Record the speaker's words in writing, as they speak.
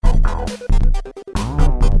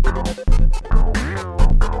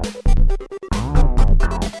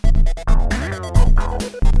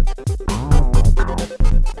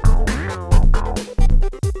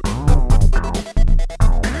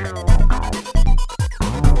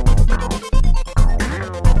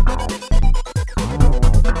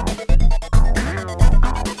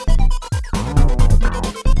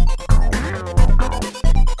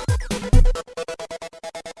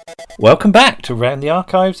Welcome back to Round the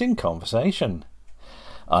Archives in Conversation.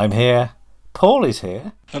 I'm here. Paul is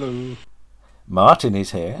here. Hello. Martin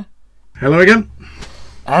is here. Hello again.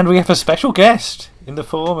 And we have a special guest in the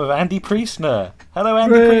form of Andy Priestner. Hello,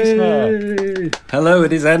 Andy Priestner. Hello,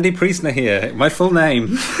 it is Andy Priestner here. My full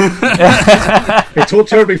name. It's all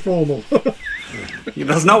terribly formal.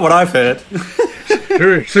 That's not what I've heard.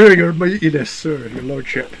 Sir, your mightiness, sir, your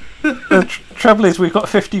lordship. The trouble is we've got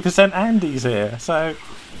 50% Andys here, so...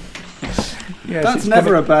 Yes, that's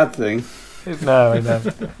never a bad thing. No, I know.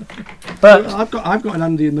 But I've got an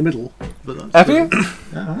Andy in the middle. But that's, have you?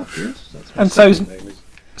 Yeah, I have, yes. That's and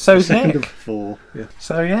so's second Nick. Of 4. Yeah.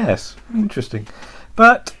 So yes, interesting.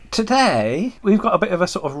 But today we've got a bit of a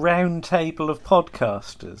sort of round table of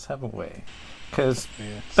podcasters, haven't we? Because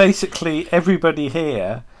basically everybody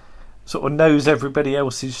here sort of knows everybody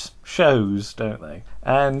else's shows, don't they?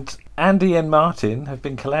 And Andy and Martin have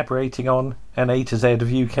been collaborating on an A to Z of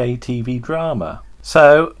UK TV drama.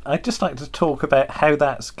 So I'd just like to talk about how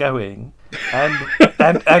that's going and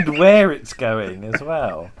and where it's going as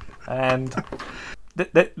well. And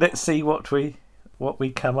let's see what we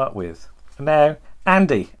come up with. Now,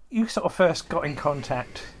 Andy, you sort of first got in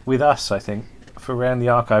contact with us, I think, for Around the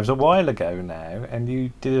Archives a while ago now, and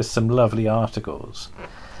you did us some lovely articles.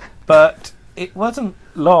 But it wasn't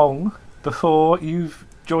long before you've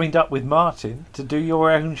joined up with Martin to do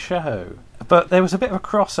your own show. But there was a bit of a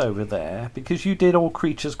crossover there because you did All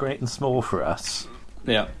Creatures Great and Small for us.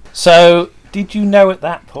 Yeah. So did you know at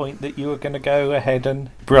that point that you were going to go ahead and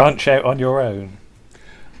branch out on your own?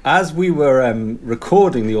 As we were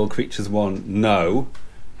recording the All Creatures one, no.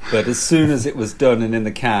 But as soon as it was done and in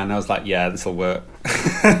the can, I was like, yeah, this will work.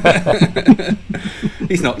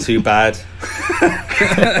 He's not too bad.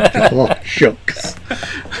 Oh, shucks.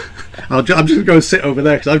 I'm just going to sit over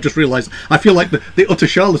there because I've just realised I feel like the utter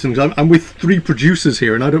charlatans. I'm with 3 producers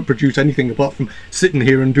here and I don't produce anything apart from sitting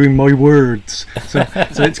here and doing my words. So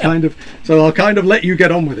it's kind of... So I'll kind of let you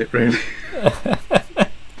get on with it, really.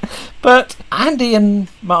 But Andy and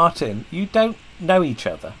Martin, you don't know each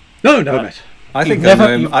other. No, mate. I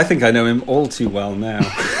think I know him all too well now.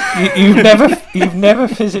 You've never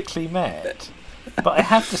physically met, but I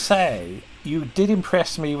have to say you did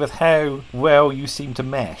impress me with how well you seem to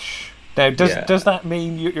mesh. Now, does that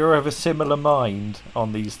mean you're of a similar mind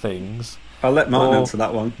on these things? I'll let Martin answer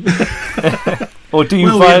that one. Or do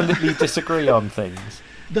you violently disagree on things?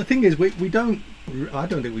 The thing is, we don't. I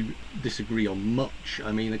don't think we disagree on much.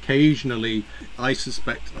 I mean, occasionally, I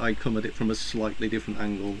suspect I come at it from a slightly different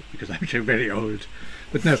angle because I'm very old.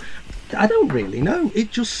 But no, I don't really know.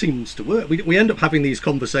 It just seems to work. We end up having these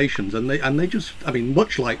conversations, and they just. I mean,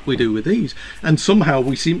 much like we do with these, and somehow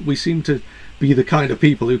we seem to be the kind of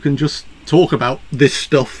people who can just talk about this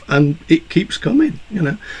stuff, and it keeps coming. You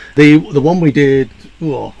know, the one we did.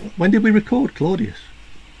 Oh, when did we record Claudius?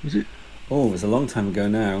 Was it? Oh, it was a long time ago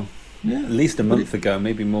now. Yeah, at least a month ago,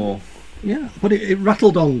 maybe more. Yeah, but it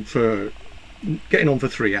rattled on for getting on for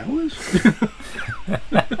 3 hours.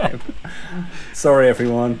 Sorry,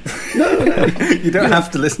 everyone. No. You don't have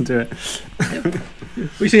to listen to it. Yeah.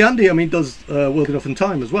 We see Andy. I mean, does World Enough and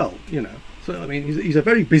Time as well. You know, so I mean, he's a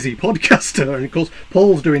very busy podcaster, and of course,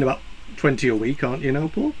 Paul's doing about 20 a week, aren't you? Now,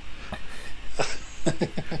 Paul.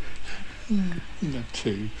 No,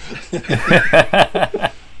 2.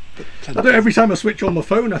 I don't, every time I switch on my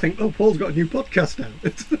phone, I think, oh, Paul's got a new podcast out.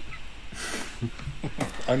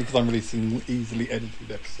 Only because I'm releasing easily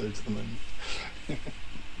edited episodes at the moment.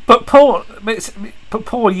 But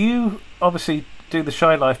Paul, you obviously do the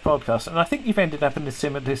Shy Life podcast, and I think you've ended up in a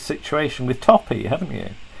similar situation with Toppy, haven't you?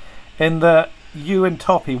 In that you and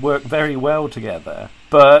Toppy work very well together,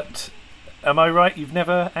 but am I right, you've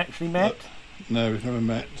never actually met? No, we've never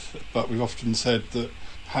met, but we've often said that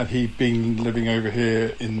had he been living over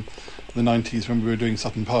here in the 90s when we were doing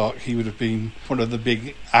Sutton Park, he would have been one of the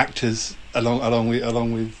big actors along with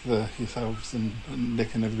yourselves and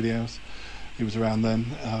Nick and everybody else who was around then,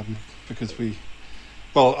 because his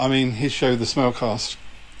show The Smellcast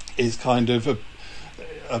is kind of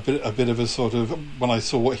a bit of a sort of, when I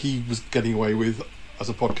saw what he was getting away with as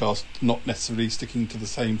a podcast, not necessarily sticking to the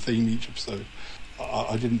same theme each episode,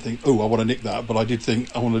 I didn't think, oh, I want to nick that, but I did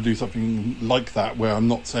think I want to do something like that where I'm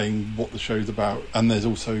not saying what the show's about, and there's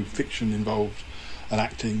also fiction involved and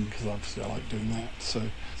acting, because obviously I like doing that. So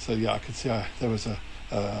yeah, I could see there was a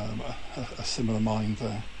similar mind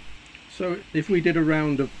there. So if we did a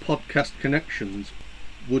round of podcast connections,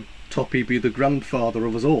 would Toppy be the grandfather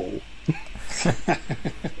of us all?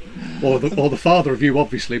 or the father of you,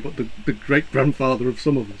 obviously, but the great grandfather of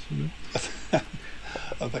some of us. You know?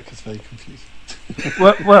 Oh, that gets very confusing.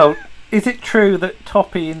 well, is it true that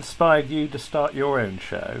Toppy inspired you to start your own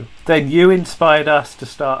show? Then you inspired us to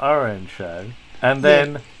start our own show, and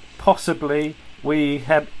then possibly we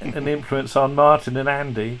had an influence on Martin and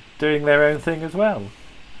Andy doing their own thing as well.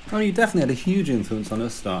 Oh, you definitely had a huge influence on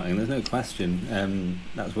us starting. There's no question.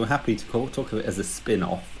 We're happy to talk of it as a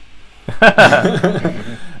spin-off.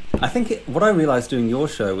 I think what I realised doing your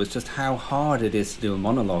show was just how hard it is to do a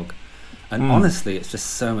monologue, and honestly, it's just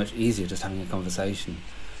so much easier just having a conversation.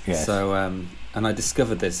 Yes. So, and I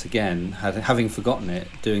discovered this again, having forgotten it,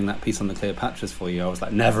 doing that piece on the Cleopatras for you. I was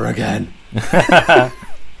like, never again.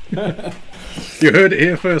 You heard it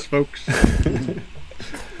here first, folks.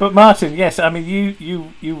 But Martin, yes, I mean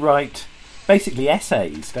you write basically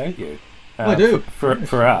essays, don't you? I do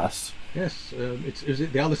for us. Yes, is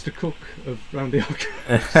it the Alistair Cook of Round the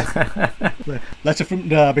Archives? Letter from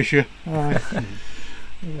Derbyshire.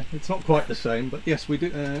 It's not quite the same, but yes, we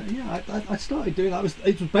do. I started doing that.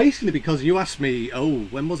 It was basically because you asked me. Oh,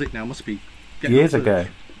 when was it now? Must be years ago.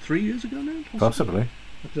 3 years ago now. Possibly.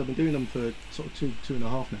 Because I've been doing them for sort of two and a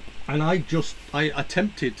half now, and I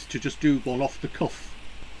attempted to just do one off the cuff,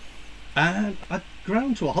 and I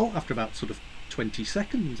ground to a halt after about sort of 20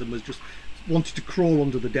 seconds, and was just wanted to crawl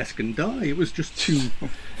under the desk and die. It was just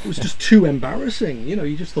too embarrassing. You know,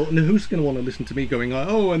 you just thought, no, who's going to want to listen to me going like,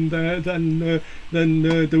 oh, and then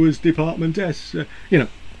there was Department S. You know,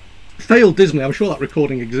 failed dismally. I'm sure that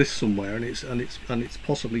recording exists somewhere, and it's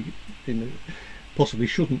possibly possibly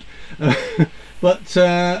shouldn't. But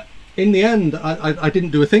in the end, I didn't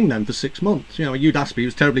do a thing then for 6 months. You know, you'd asked me, he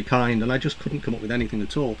was terribly kind, and I just couldn't come up with anything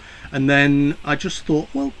at all. And then I just thought,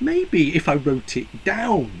 well, maybe if I wrote it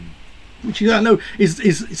down, which I know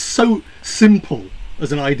is so simple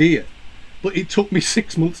as an idea, but it took me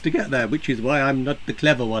 6 months to get there, which is why I'm not the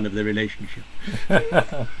clever one of the relationship.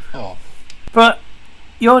 Oh. But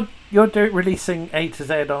you're releasing A to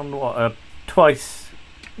Z on what, twice?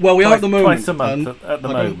 Well, we are at the moment. Twice a month at the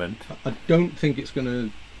moment. I don't think it's going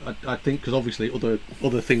to. I think because obviously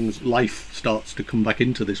other things, life starts to come back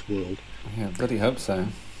into this world. Yeah, bloody hope so.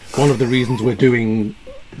 One of the reasons we're doing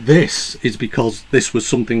this is because this was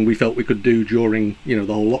something we felt we could do during, you know,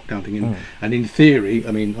 the whole lockdown thing. And in theory,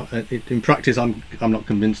 I mean, in practice, I'm not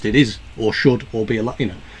convinced it is or should or be a, you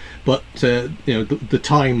know, but you know, the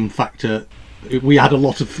time factor. We had a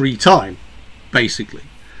lot of free time, basically.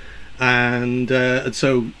 And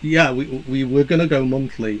so, yeah, we were going to go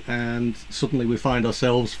monthly, and suddenly we find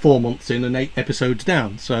ourselves 4 months in and 8 episodes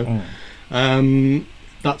down. So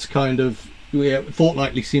that's kind of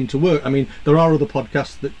fortnightly seemed to work. I mean, there are other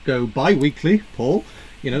podcasts that go bi-weekly, Paul.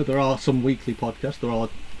 You know, there are some weekly podcasts.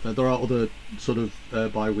 There are other sort of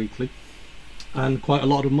bi-weekly, and quite a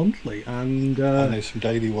lot of monthly. And there's some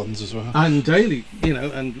daily ones as well. And daily, you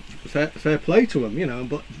know, and fair play to them, you know.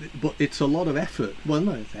 But it's a lot of effort. Well,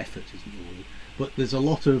 no, effort isn't the word. But there's a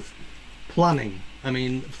lot of planning. I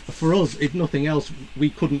mean, for us, if nothing else, we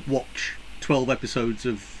couldn't watch 12 episodes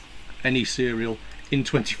of any serial in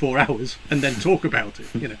 24 hours and then talk about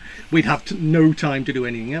it. You know, we'd have no time to do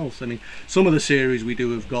anything else. I mean, some of the series we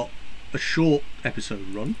do have got a short episode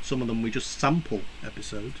run. Some of them we just sample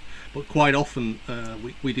episodes. But quite often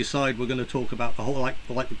we decide we're going to talk about the whole, like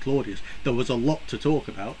with Claudius. There was a lot to talk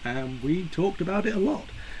about, and we talked about it a lot.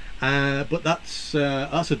 But that's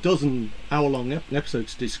a dozen hour-long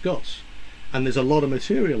episodes to discuss, and there's a lot of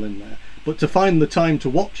material in there. But to find the time to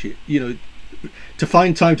watch it, you know, to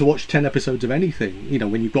find time to watch 10 episodes of anything, you know,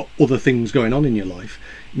 when you've got other things going on in your life,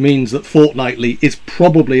 means that fortnightly is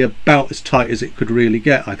probably about as tight as it could really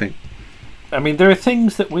get, I think. I mean, there are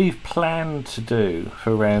things that we've planned to do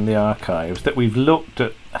for Around the Archives that we've looked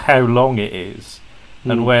at how long it is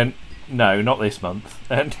and went, no, not this month,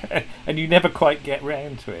 and you never quite get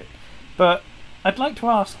round to it. But I'd like to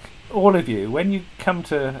ask all of you, when you come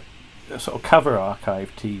to sort of cover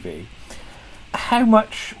archive TV, how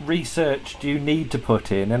much research do you need to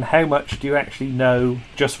put in, and how much do you actually know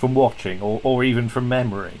just from watching or even from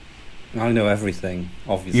memory? I know everything,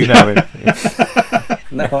 obviously. You know it.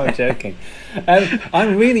 No, I'm joking.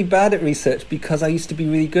 I'm really bad at research because I used to be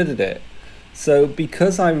really good at it. So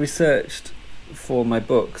because I researched for my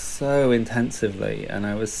book so intensively, and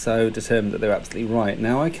I was so determined that they were absolutely right.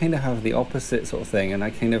 Now I kind of have the opposite sort of thing, and I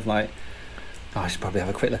kind of like, I should probably have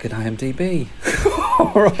a quick look at IMDb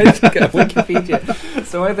or I should go Wikipedia.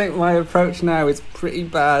 So I think my approach now is pretty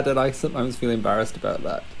bad, and I sometimes feel embarrassed about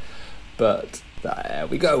that. But there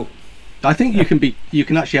we go. I think you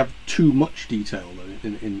can actually have too much detail though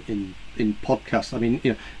in podcasts. I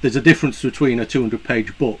mean, there's a difference between a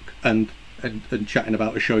 200-page book and chatting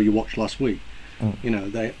about a show you watched last week.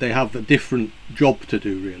 They have a different job to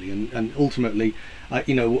do really, and ultimately,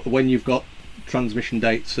 when you've got transmission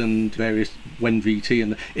dates and various when VT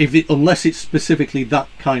and unless it's specifically that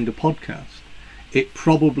kind of podcast, it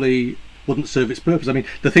probably wouldn't serve its purpose. I mean,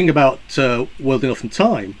 the thing about World Enough and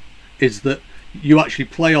Time is that you actually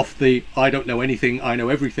play off the I don't know anything, I know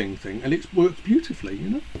everything thing, and it works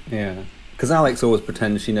beautifully, Yeah, because Alex always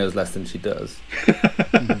pretends she knows less than she does.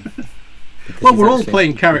 Well, we're all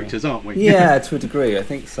playing characters, aren't we? Yeah, to a degree, I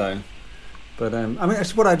think so. But I mean,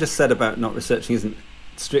 actually, what I just said about not researching isn't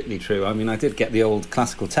strictly true. I mean, I did get the old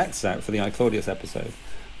classical texts out for the I, Claudius episode,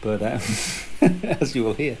 but as you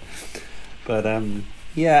will hear. But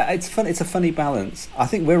yeah, it's fun. It's a funny balance. I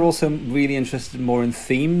think we're also really interested more in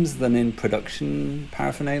themes than in production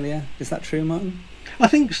paraphernalia. Is that true, Martin? I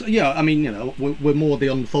think so, yeah. I mean, we're more the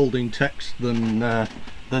unfolding text than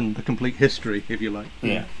the complete history, if you like.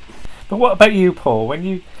 Yeah. But what about you, Paul? When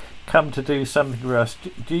you come to do something for us,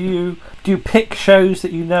 do you pick shows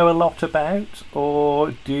that you know a lot about,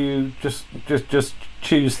 or do you just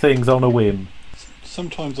choose things on a whim?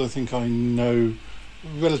 Sometimes I think I know,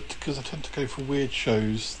 because I tend to go for weird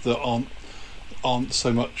shows that aren't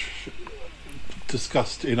so much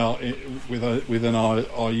discussed within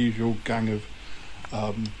our usual gang of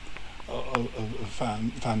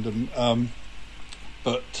fandom.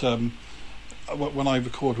 But when I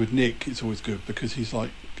record with Nick, it's always good because he's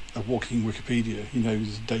like a walking Wikipedia. He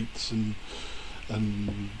knows dates and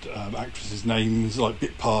actresses' names, like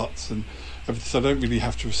bit parts and everything. So I don't really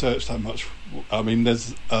have to research that much. I mean,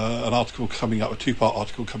 there's an article coming up, a 2-part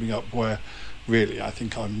article coming up, where really I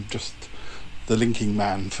think I'm just the linking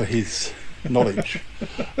man for his knowledge,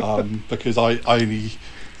 because I there's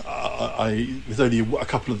only a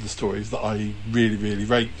couple of the stories that I really, really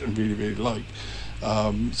rate and really, really like.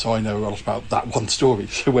 So I know a lot about that one story.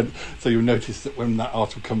 So you'll notice that when that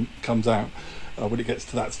article comes out, when it gets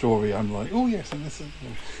to that story, I'm like, oh yes, and this.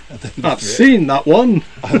 I've seen that one.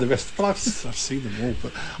 And the rest, well, I've seen them all,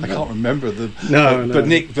 but I can't remember them. No. But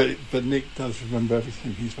Nick does remember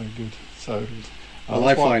everything. He's very good. So. Well,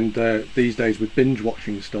 I find these days with binge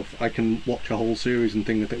watching stuff, I can watch a whole series and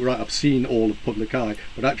think, right, I've seen all of Public Eye,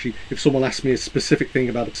 but actually, if someone asks me a specific thing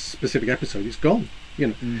about a specific episode, it's gone.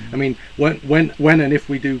 I mean, when and if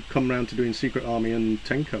we do come around to doing Secret Army and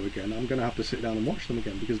Tenko again, I'm going to have to sit down and watch them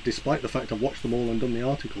again, because despite the fact I've watched them all and done the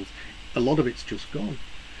articles, a lot of it's just gone.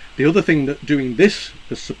 The other thing that doing this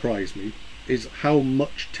has surprised me is how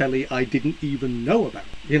much telly I didn't even know about.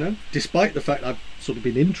 Despite the fact I've sort of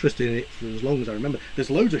been interested in it for as long as I remember, there's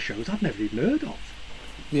loads of shows I've never even heard of.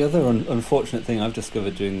 The other unfortunate thing I've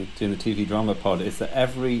discovered doing the TV drama pod is that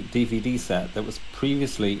every DVD set that was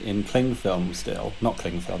previously in cling film not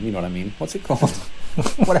cling film, you know what I mean? What's it called?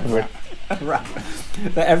 Whatever.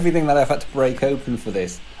 That everything that I've had to break open for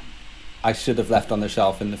this, I should have left on the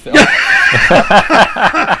shelf in the film.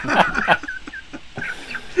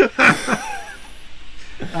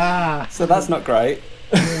 So that's not great.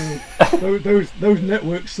 Those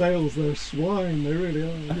network sales, they're swine. They really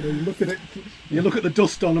are. You look at the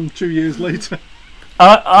dust on them 2 years later.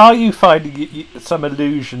 Are you finding some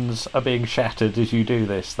illusions are being shattered as you do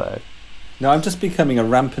this, though? No, I'm just becoming a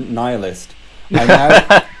rampant nihilist.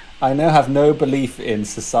 I now have no belief in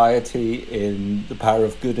society, in the power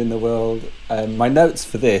of good in the world. My notes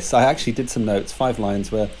for this, I actually did some notes, 5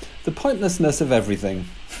 lines, were the pointlessness of everything.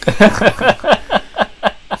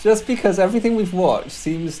 Just because everything we've watched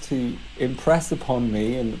seems to impress upon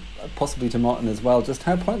me, and possibly to Martin as well, just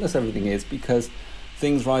how pointless everything is, because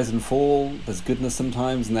things rise and fall, there's goodness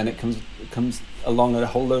sometimes, and then it comes along a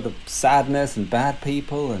whole load of sadness and bad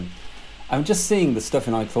people, and I'm just seeing the stuff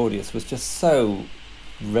in I, Claudius was just so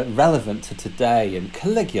relevant to today, and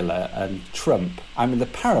Caligula and Trump. I mean, the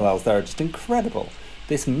parallels there are just incredible.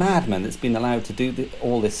 This madman that's been allowed to do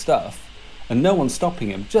all this stuff, and no one's stopping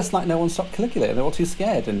him, just like no one stopped Caligula. They're all too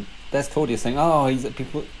scared. And there's Claudius saying, oh,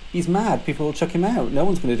 he's mad, people will chuck him out, no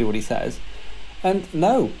one's going to do what he says. And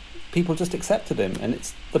no, people just accepted him. And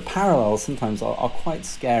it's the parallels sometimes are quite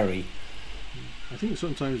scary. I think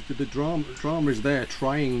sometimes the drama is there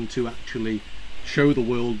trying to actually show the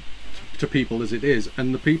world to people as it is,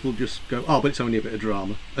 and the people just go, "Oh, but it's only a bit of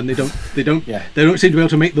drama," and they don't Yeah. they don't seem to be able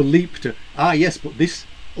to make the leap to, yes, but this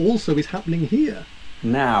also is happening here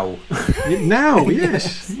Now. now.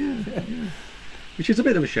 Yes, yeah. Which is a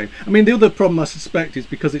bit of a shame. I mean, the other problem I suspect is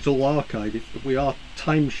because it's all archived, we are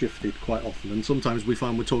time shifted quite often, and sometimes we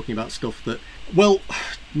find we're talking about stuff that, well,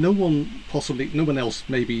 no one else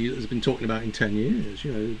maybe has been talking about in 10 years.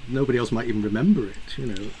 Nobody else might even remember it.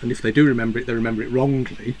 And if they do remember it, they remember it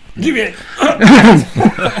wrongly. Give it.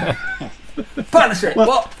 Punish it.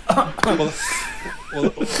 What? Well,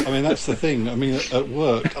 I mean, that's the thing. I mean, at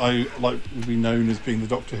work, I like to be known as being the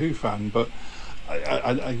Doctor Who fan, but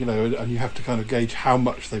I and you have to kind of gauge how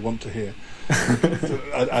much they want to hear.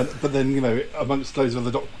 But then, amongst those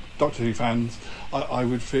other Doctor Who fans, I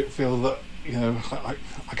would feel that,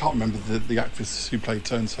 I can't remember the actress who played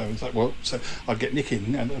so-and-so. It's like, well, so I'd get Nick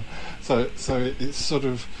in, and so it's sort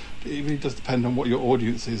of, it really does depend on what your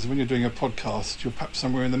audience is. When you're doing a podcast, you're perhaps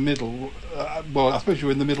somewhere in the middle. Well, I suppose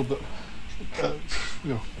you're in the middle, but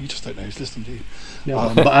you just don't know who's listening to you.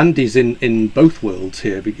 No, but Andy's in both worlds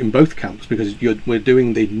here, in both camps, because we're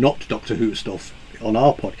doing the not Doctor Who stuff on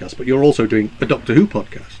our podcast, but you're also doing a Doctor Who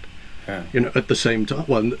podcast. Yeah. At the same time.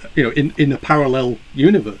 Well, in a parallel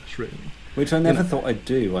universe, really. Which I never thought I'd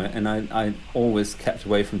do, and I always kept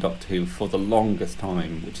away from Doctor Who for the longest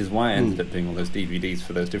time, which is why I ended up doing all those DVDs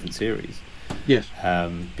for those different series. Yes.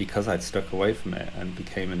 Because I'd stuck away from it and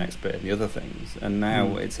became an expert in the other things. And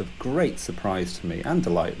now it's a great surprise to me and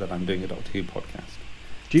delight that I'm doing a Doctor Who podcast.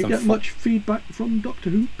 Do you get much feedback from Doctor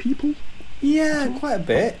Who people? Yeah, quite a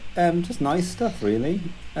bit. Just nice stuff, really.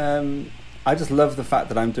 I just love the fact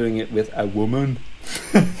that I'm doing it with a woman.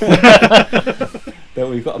 That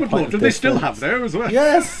we've got a point of do they still have there as well?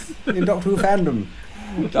 Yes, in Doctor Who fandom.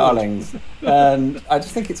 Darlings. And I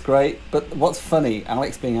just think it's great. But what's funny,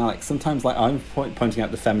 Alex being Alex, sometimes like I'm pointing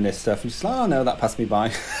out the feminist stuff and she's like, oh no, that passed me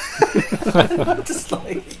by. I'm just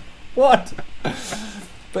like, what?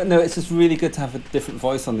 But no, it's just really good to have a different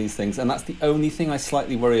voice on these things, and that's the only thing I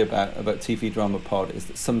slightly worry about TV Drama Pod, is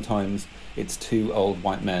that sometimes it's two old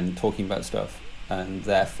white men talking about stuff, and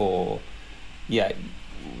therefore,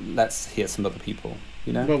 let's hear some other people,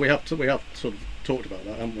 Well, we have sort of talked about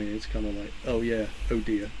that, haven't we? It's kind of like, oh yeah, oh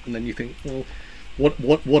dear, and then you think, well,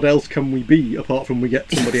 what else can we be apart from we get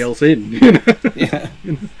somebody else in? Yeah.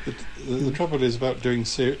 The trouble is about doing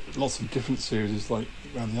lots of different series, like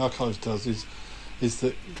Around the Archives does, is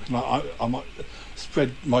that I might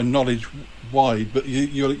spread my knowledge wide, but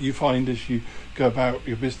you find as you go about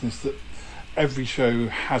your business that every show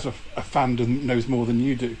has a fandom that knows more than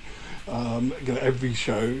you do. Every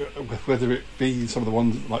show, whether it be some of the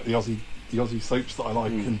ones like the Aussie soaps that I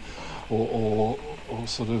like, and or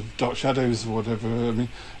sort of Dark Shadows or whatever.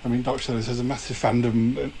 I mean, Dark Shadows has a massive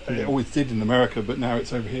fandom. It always did in America, but now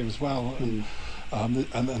it's over here as well. And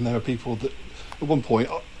there are people that at one point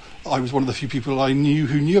I was one of the few people I knew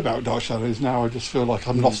who knew about Dark Shadows. Now I just feel like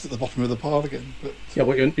I'm lost at the bottom of the pile again. But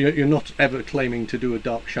but you're not ever claiming to do a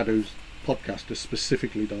Dark Shadows podcast as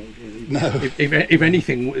specifically dark. No. If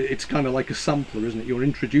anything, it's kind of like a sampler, isn't it? You're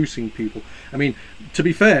introducing people. I mean, to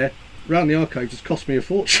be fair, Round the Archives has cost me a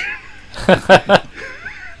fortune.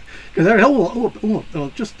 Because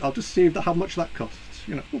I'll just see how much that costs.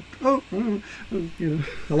 I'll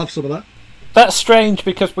have some of that. That's strange,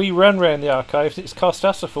 because we run Round the Archives. It's cost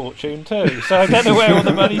us a fortune too. So I don't know where all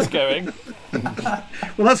the money's going.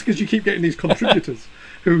 Well, that's because you keep getting these contributors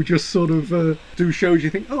who just sort of do shows. You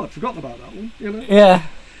think, oh, I'd forgotten about that one. Yeah.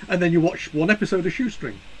 And then you watch one episode of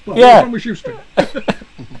Shoestring. Well, yeah. What's wrong with Shoestring?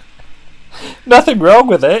 Nothing wrong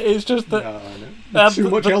with it. It's just that too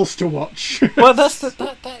much else to watch. Well,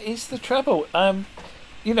 that is the trouble.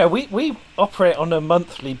 We operate on a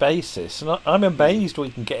monthly basis, and I'm amazed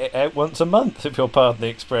we can get it out once a month, if you'll pardon the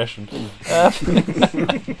expression.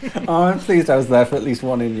 I'm pleased I was there for at least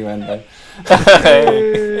one innuendo.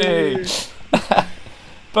 Hey.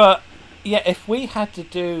 But yeah, if we had to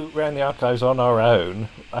do Round the Archives on our own,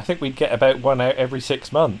 I think we'd get about one out every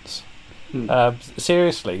 6 months.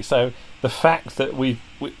 Seriously. So the fact that we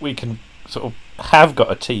can sort of have got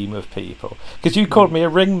a team of people, because you called me a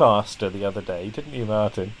ringmaster the other day, didn't you,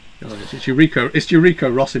 Martin? It's your Rico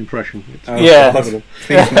Ross impression. Yeah.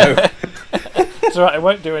 Please no. It's all right, I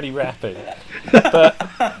won't do any rapping.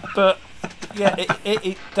 But yeah,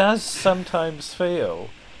 it does sometimes feel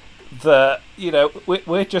that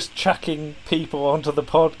we're just chucking people onto the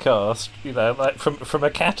podcast, like from a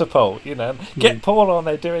catapult. Get Paul on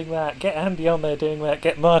there doing that, get Andy on there doing that,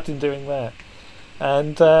 get Martin doing that,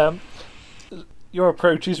 and your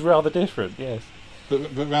approach is rather different. Yes.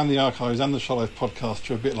 But around the archives and the Shot Life podcast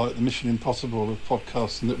are a bit like the Mission Impossible of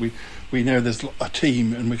podcasts, in that we know there's a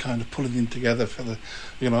team and we're kind of pulling them together for the.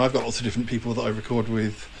 I've got lots of different people that I record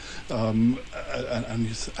with, and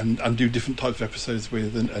do different types of episodes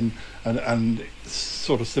with, and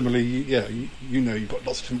sort of similarly, you've got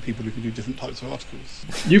lots of different people who can do different types of articles.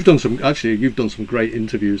 You've done some great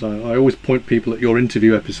interviews. I always point people at your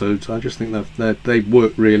interview episodes. I just think that they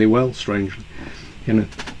work really well. Strangely,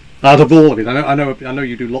 out of all of it, I know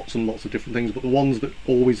you do lots and lots of different things, but the ones that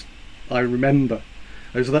always I remember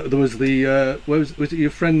was that there was the was it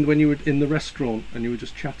your friend when you were in the restaurant and you were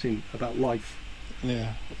just chatting about life?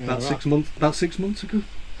 Yeah, about 6 months ago.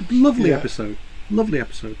 Lovely episode. Lovely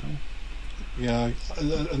episode. Though. Yeah,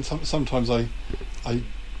 and sometimes I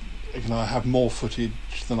have more footage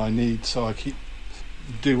than I need, so I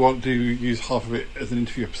do use half of it as an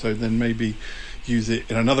interview episode, then maybe use it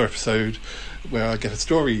in another episode where I get a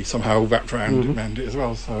story somehow wrapped around it as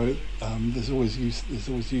well. So there's always use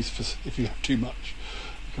for, if you have too much,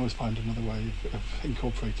 you can always find another way of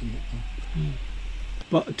incorporating it.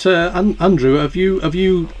 But Andrew, have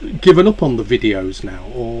you given up on the videos now,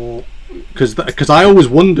 or because I always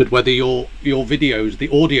wondered whether your videos, the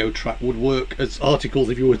audio track, would work as articles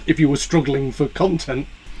if you were struggling for content?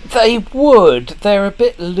 They would. They're a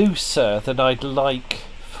bit looser than I'd like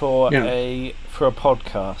for a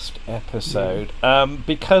podcast episode.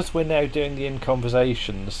 Because we're now doing the In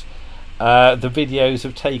Conversations, the videos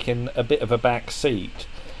have taken a bit of a back seat.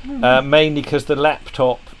 Mainly because the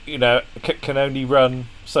laptop, can only run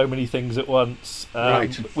so many things at once.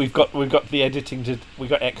 Right. We've got the editing we've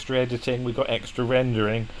got extra editing, we've got extra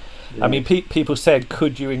rendering. Yeah. I mean, people said,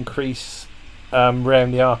 could you increase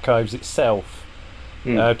Round the Archives itself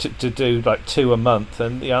to do like 2 a month?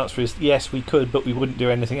 And the answer is yes, we could, but we wouldn't do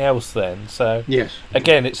anything else then. So yes,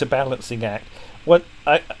 again, it's a balancing act. What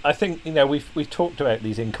I think, we've talked about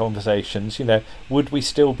these In Conversations. Would we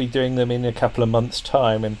still be doing them in a couple of months'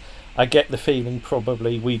 time? And I get the feeling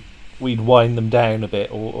probably we'd wind them down a bit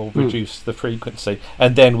or reduce the frequency,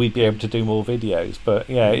 and then we'd be able to do more videos. But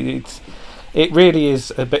it really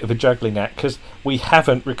is a bit of a juggling act, because we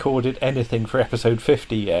haven't recorded anything for episode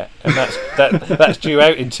 50 yet, and that's due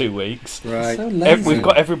out in 2 weeks. Right. So lazy. We've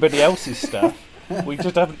got everybody else's stuff. We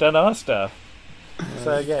just haven't done our stuff.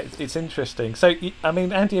 So it's interesting. So I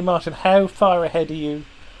mean, Andy and Martin, how far ahead are you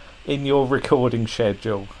in your recording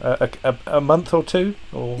schedule? A month or two?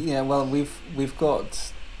 Or Yeah, well, we've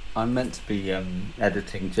got. I'm meant to be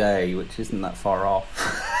editing J, which isn't that far off.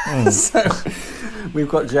 So we've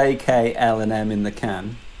got J, K, L, and M in the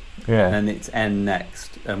can, and it's N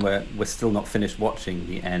next, and we're still not finished watching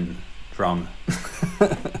the N drama.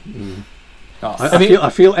 I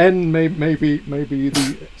feel N may be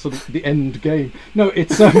the sort of the end game. No,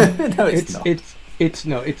 it's no, it's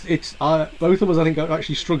not. It's both of us, I think, are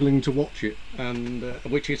actually struggling to watch it, and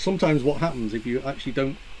which is sometimes what happens if you actually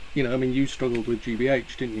don't. You struggled with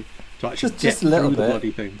GBH, didn't you? To actually just a little through bit. the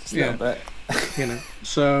bloody thing. Just a little bit.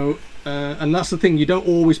 So and that's the thing. You don't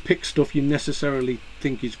always pick stuff you necessarily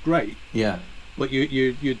think is great. Yeah. But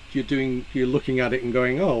you're looking at it and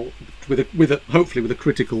going, hopefully with a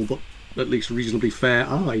critical but at least reasonably fair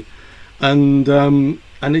eye, and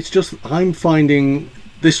it's just I'm finding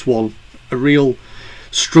this one a real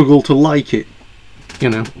struggle to like it. I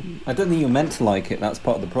don't think you're meant to like it. That's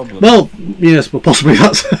part of the problem. Well, yes, but possibly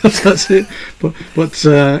that's it. But it's,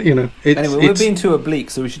 anyway, we're being too oblique,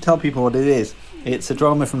 so we should tell people what it is. It's a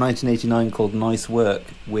drama from 1989 called Nice Work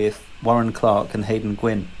with Warren Clarke and Hayden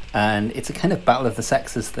Gwynn, and it's a kind of battle of the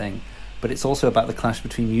sexes thing, but it's also about the clash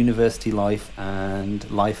between university life and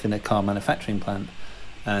life in a car manufacturing plant,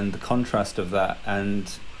 and the contrast of that.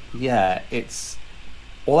 And it's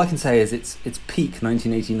all I can say is it's peak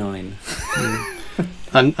 1989.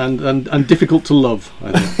 and difficult to love,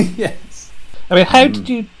 I think. Yes. I mean, how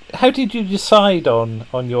did you decide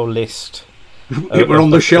on your list? We're on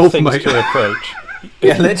the shelf, mate. To approach.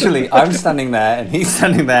 Yeah, literally, I'm standing there and he's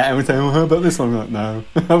standing there, and we're saying, "Well, how about this one?" I'm like, no.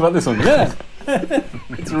 How about this one? Yeah.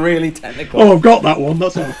 It's really technical. Oh, I've got that one.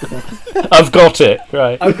 That's all. I've got it.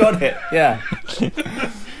 Right. I've got it. Yeah.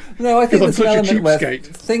 No, I think there's an element where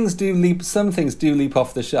cheapskate. some things do leap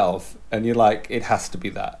off the shelf, and you're like, it has to be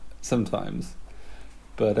that sometimes.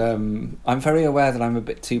 But I'm very aware that I'm a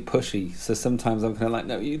bit too pushy, so sometimes I'm kind of like,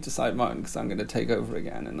 no, you decide, Martin, because I'm going to take over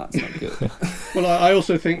again, and that's not good. Well, I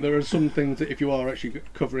also think there are some things that if you are actually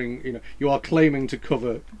covering, you are claiming to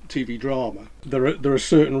cover TV drama, there are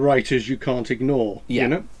certain writers you can't ignore.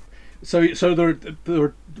 Yeah. So there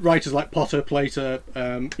are writers like Potter, Plater.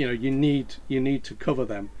 You need to cover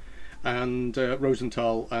them, and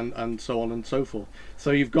Rosenthal and so on and so forth.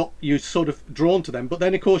 So you're sort of drawn to them, but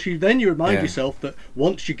then of course you remind yourself that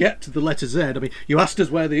once you get to the letter Z, I mean, you asked us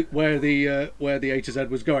where the A to Z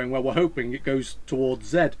was going. Well, we're hoping it goes towards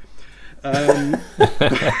Z. But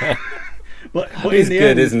he's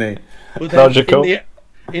good, isn't he? But logical.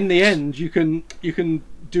 In the end, you can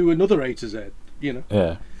do another A to Z. You know.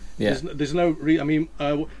 Yeah. Yeah. There's no. I mean,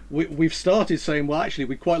 we've started saying, well, actually,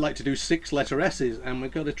 we'd quite like to do 6-letter S's, and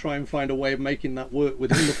we've got to try and find a way of making that work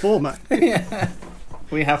within the format. Yeah,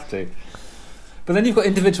 we have to. But then you've got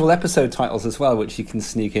individual episode titles as well, which you can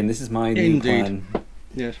sneak in. This is my new plan.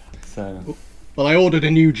 Yes. So. Well, I ordered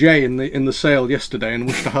a new J in the sale yesterday, and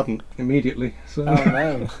wished I hadn't immediately. So. Oh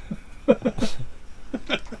no.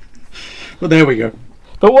 But there we go.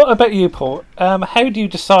 But what about you, Paul? How do you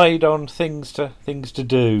decide on things to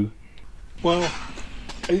do? Well,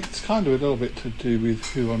 it's kind of a little bit to do with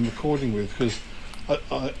who I'm recording with, because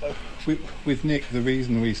with Nick, the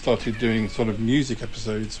reason we started doing sort of music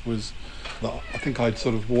episodes was that I think I'd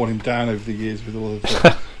sort of worn him down over the years with all of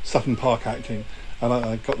the Sutton Park acting, and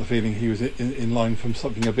I got the feeling he was in line from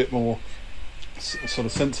something a bit more sort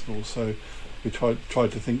of sensible. So we tried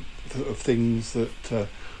to think of things that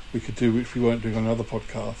we could do which we weren't doing on other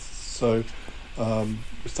podcasts. So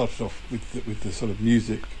we started off with the sort of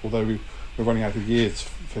music, although we're running out of years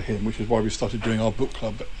for him, which is why we started doing our book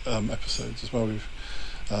club episodes as well.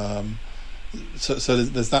 So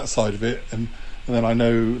there's that side of it, and then I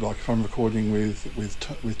know, like, if I'm recording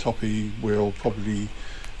with Toppy, we'll probably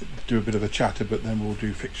do a bit of a chatter, but then we'll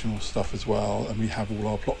do fictional stuff as well, and we have all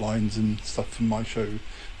our plot lines and stuff from my show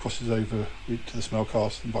crosses over to the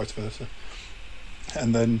Smellcast and vice versa.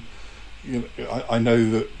 And then, you know, I know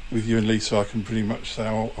that with you and Lisa, I can pretty much say,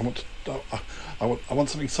 I want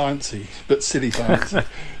something sciencey, but silly sciencey.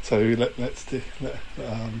 So let's do.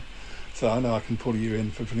 So I know I can pull you in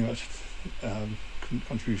for pretty much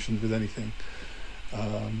contributions with anything.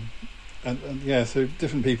 And yeah, so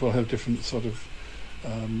different people have different sort of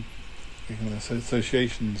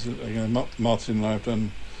associations. You know, Martin and I have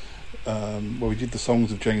done. Well, we did the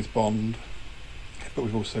songs of James Bond, but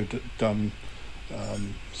we've also done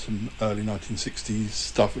some early 1960s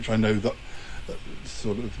stuff, which I know that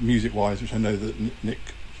sort of music-wise, which I know that Nick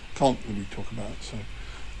can't really talk about. So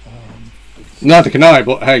neither can I.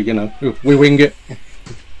 But hey, you know, we wing it.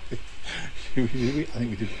 I think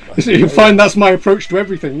we did. You find that's my approach to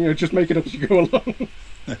everything. You know, just make it up as you go along.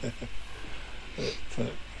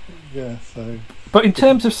 Yeah. So. But in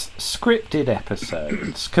terms of scripted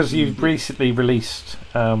episodes, because you've recently released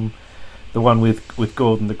the one with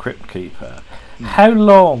Gordon the Crypt Keeper, how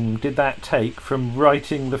long did that take from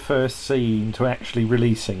writing the first scene to actually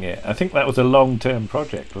releasing it? I think that was a long-term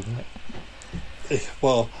project, wasn't it?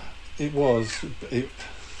 Well, it was.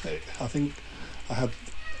 I think I had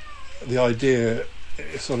the idea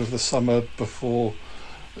sort of the summer before,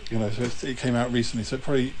 you know, so it came out recently. So it's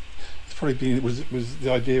probably been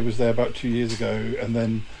the idea was there about 2 years ago, and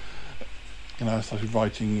then, you know, I started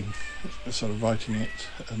writing it,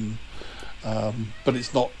 and but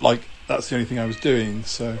it's not like that's the only thing I was doing.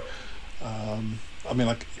 So I mean,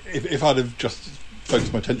 like if I'd have just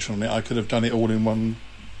focused my attention on it, I could have done it all in one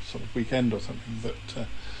sort of weekend or something. But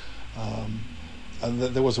and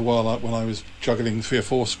there was a while when I was juggling 3 or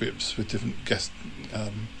 4 scripts with different guests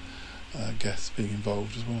being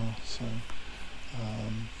involved as well. So,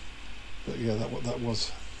 but yeah, that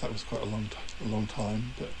was quite a long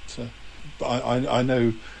time. But I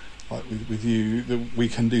know, like with you, that we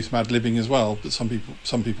can do some ad-libbing as well. But some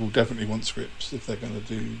people definitely want scripts if they're going to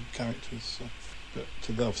do characters. So, but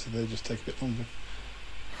obviously they just take a bit longer.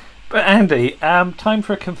 But Andy, time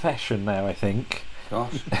for a confession now, I think.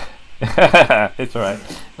 Gosh. It's all right.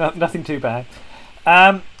 Nothing too bad.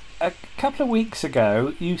 A couple of weeks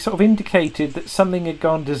ago, you sort of indicated that something had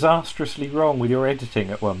gone disastrously wrong with your editing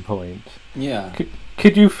at one point. Yeah.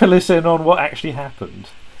 Could you fill us in on what actually happened?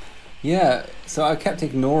 Yeah, so I kept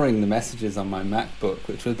ignoring the messages on my MacBook,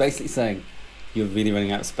 which was basically saying, "You're really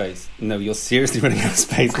running out of space. No, you're seriously running out of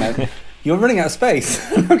space now. You're running out of space."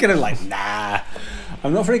 I'm kind of like, nah.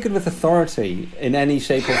 I'm not very good with authority in any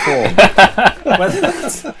shape or form.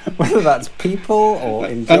 whether that's people or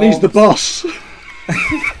in jobs. And he's the boss.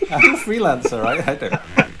 I'm a freelancer, right? I don't.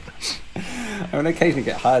 I mean, occasionally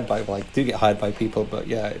get hired by, well, I do get hired by people, but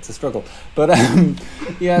yeah, it's a struggle. But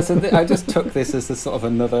yeah, so I just took this as a sort of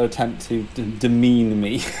another attempt to demean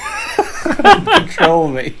me, control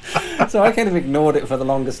me. So I kind of ignored it for the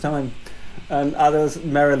longest time, and I was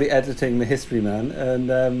merrily editing The History Man,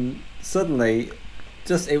 and suddenly,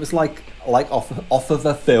 it was like off of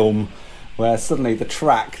a film. where suddenly the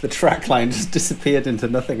track line just disappeared into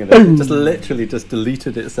nothing, and it just literally just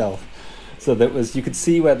deleted itself. So that was, you could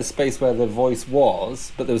see where the space where the voice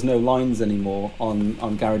was, but there was no lines anymore on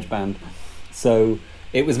GarageBand. So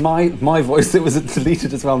it was my voice that was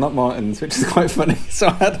deleted as well, not Martin's, which is quite funny. So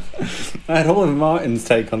I had all of Martin's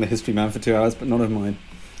take on the History Man for 2 hours, but none of mine.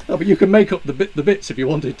 Oh, but you can make up the bits if you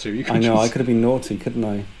wanted to. I know, I could have been naughty, couldn't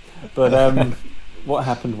I? But what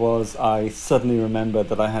happened was I suddenly remembered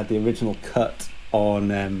that I had the original cut on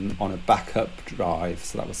a backup drive,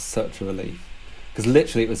 so that was such a relief. Because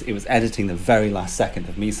literally it was editing the very last second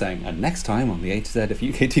of me saying, and next time on the A to Z of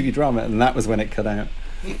UK TV drama, and that was when it cut out.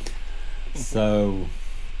 So,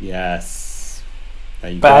 yes,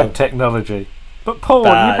 there you go. Bad technology. But Paul,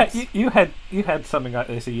 Bad. you had something like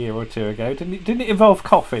this a year or two ago, didn't it involve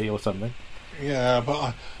coffee or something? Yeah,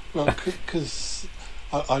 but because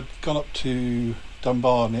I'd gone up to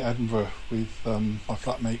Dunbar near Edinburgh with my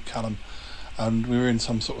flatmate Callum, and we were in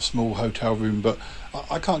some sort of small hotel room, but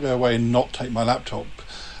I can't go away and not take my laptop.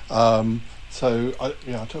 So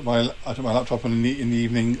I took my laptop in the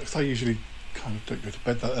evening, because I usually kind of don't go to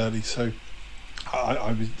bed that early. So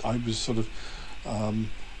I was sort of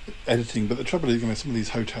editing. But the trouble is, some of these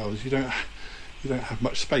hotels, you don't have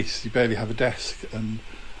much space. You barely have a desk, and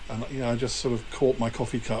I just sort of caught my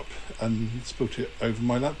coffee cup and spilt it over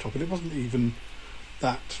my laptop, and it wasn't even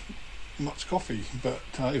that much coffee, but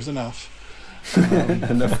it was enough.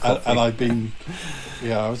 And I'd been,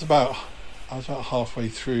 I was about halfway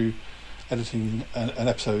through editing an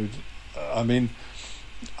episode. I mean,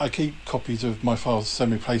 I keep copies of my files so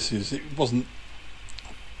many places.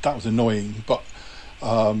 That was annoying, but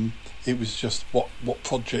it was just what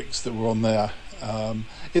projects that were on there. In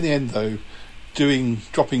the end, though,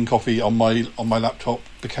 dropping coffee on my laptop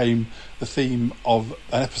became the theme of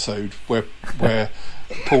an episode where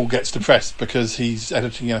Paul gets depressed because he's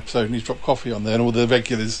editing an episode and he's dropped coffee on there, and all the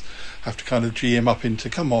regulars have to kind of G him up into,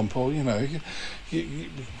 come on, Paul, you can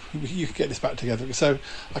get this back together. So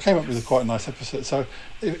I came up with quite a nice episode. So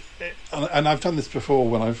and I've done this before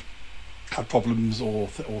when I've had problems or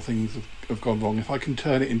things have gone wrong. If I can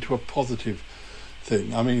turn it into a positive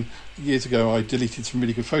thing. I mean, years ago I deleted some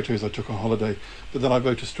really good photos I took on holiday, but then I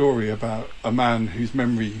wrote a story about a man whose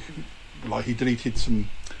memory, like, he deleted some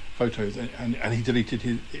photos and he deleted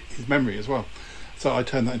his memory as well. So I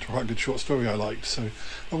turned that into a quite good short story I liked. So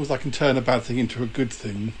as long as I can turn a bad thing into a good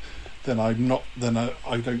thing, then I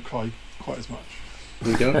don't cry quite as much.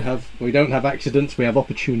 We don't have accidents, we have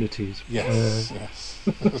opportunities. Yes.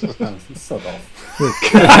 Sod off.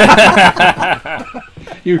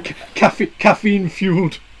 You caffeine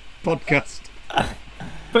fueled podcast.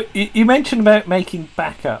 But you mentioned about making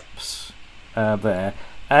backups there,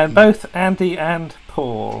 and both Andy and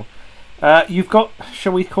Paul, you've got,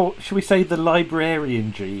 shall we say, the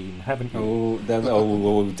librarian gene, haven't you?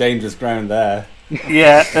 Oh, dangerous ground there.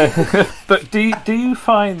 Yeah, but do you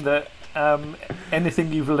find that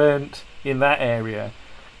anything you've learnt in that area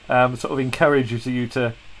sort of encourages you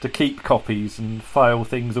to keep copies and file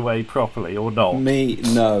things away properly, or not? Me,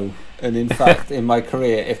 no. And in fact, in my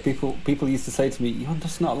career, if people used to say to me, "You're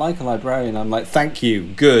just not like a librarian," I'm like, "Thank you,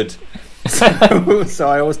 good." So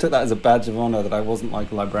I always took that as a badge of honour that I wasn't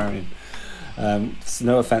like a librarian. It's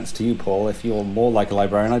no offence to you, Paul, if you're more like a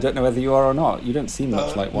librarian. I don't know whether you are or not. You don't seem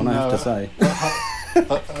much like one, I have to say.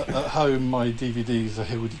 At home, my DVDs are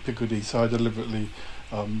higgledy-piggledy, so I deliberately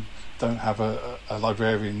don't have a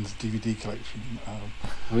librarian's DVD collection.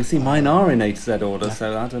 We see mine are in A to Z order,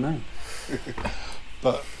 so I don't know.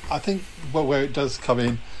 But I think where it does come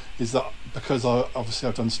in is that because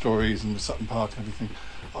I've done stories and Sutton Park and everything,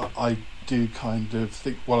 I do kind of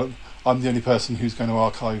think, well, I'm the only person who's going to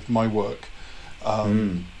archive my work,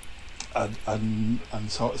 and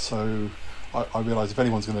so I realise if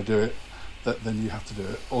anyone's going to do it, then you have to do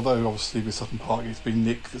it. Although obviously with Sutton Park, it's been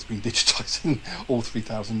Nick that's been digitising all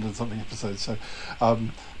 3,000 and something episodes. So,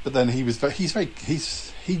 but then he's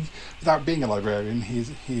without being a librarian, he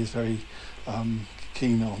is very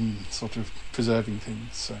keen on sort of preserving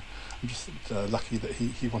things. So I'm just lucky that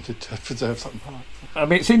he wanted to preserve Sutton Park. I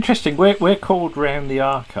mean, it's interesting. We're called round the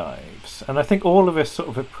archives, and I think all of us sort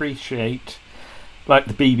of appreciate, like,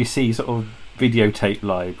 the BBC sort of videotape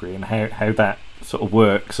library and how that sort of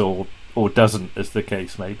works or doesn't, as the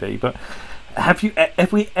case may be. But have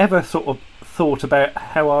we ever sort of thought about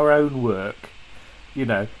how our own work,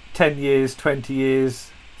 10 years, 20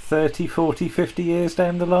 years, 30, 40, 50 years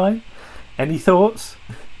down the line? Any thoughts?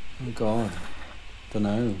 Oh God, don't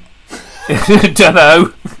know. Don't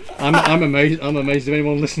know. I'm amazed if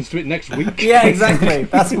anyone listens to it next week. Yeah, exactly.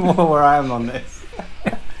 That's more where I am on this.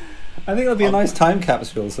 I think it'll be a nice time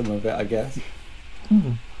capsule, some of it, I guess.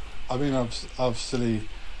 I mean, obviously,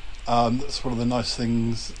 that's one of the nice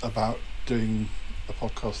things about doing a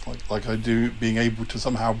podcast like I do, being able to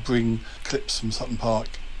somehow bring clips from Sutton Park,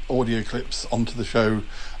 audio clips, onto the show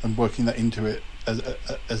and working that into it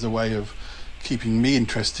as a way of keeping me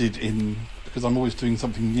interested in, because I'm always doing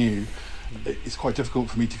something new. It's quite difficult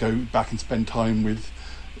for me to go back and spend time with,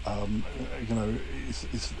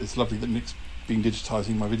 it's lovely that Nick's been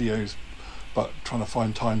digitising my videos, but trying to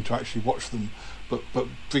find time to actually watch them, but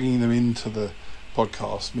bringing them into the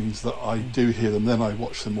podcast means that I do hear them, then I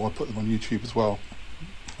watch them, or I put them on YouTube as well.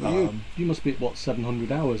 Well, you must be at, what,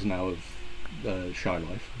 700 hours now of Shy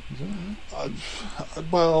Life? Is that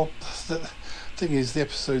right? Well, the thing is, the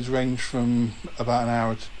episodes range from about an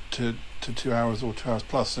hour to 2 hours or 2 hours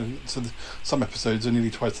plus, and so some episodes are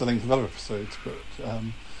nearly twice the length of other episodes. But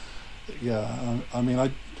I mean,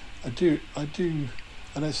 I do, and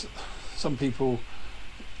there's some people.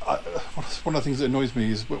 One of the things that annoys me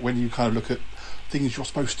is when you kind of look at things you're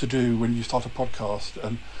supposed to do when you start a podcast,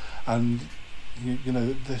 and you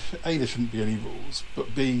know, there shouldn't be any rules,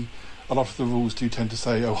 but B, a lot of the rules do tend to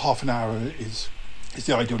say, half an hour is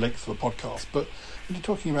the ideal length for a podcast. But when you're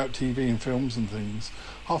talking about TV and films and things,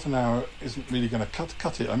 half an hour isn't really going to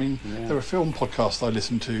cut it. I mean, there are film podcasts I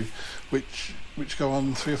listen to which go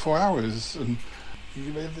on 3 or 4 hours, and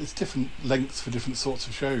there's different lengths for different sorts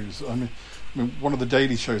of shows. I mean, one of the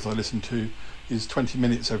daily shows I listen to is 20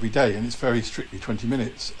 minutes every day, and it's very strictly 20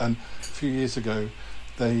 minutes. And a few years ago,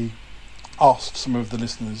 they asked some of the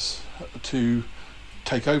listeners to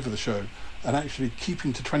take over the show, and actually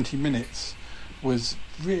keeping to 20 minutes was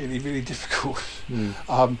really, really difficult.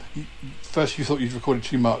 First you thought you'd recorded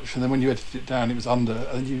too much, and then when you edited it down it was under,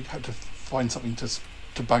 and you had to find something to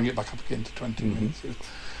bang it back up again to 20 minutes.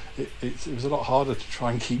 It was a lot harder to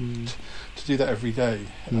try and keep to do that every day.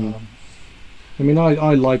 I mean,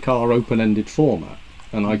 I like our open-ended format,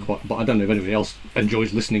 and but I don't know if anybody else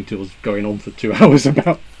enjoys listening to us going on for 2 hours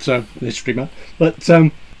about History Man. But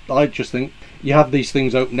I just think you have these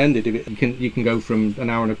things open-ended. You can go from an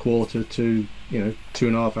hour and a quarter to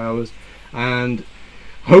 2.5 hours, and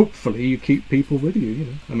hopefully you keep people with you. You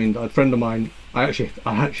know, I mean, a friend of mine, I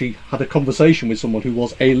actually had a conversation with someone who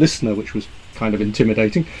was a listener, which was kind of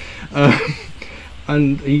intimidating,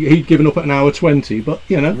 and he'd given up at an hour 20. But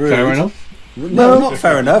Rude. Fair enough. No, not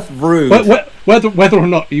fair enough. Rude. Whether or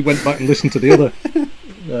not he went back and listened to the other. You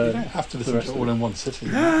don't have to listen to it all in one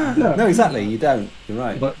sitting. No, exactly. You don't. You're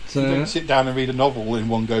right. But you don't sit down and read a novel in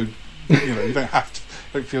one go. You don't have to.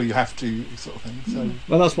 Don't feel you have to, sort of thing. So.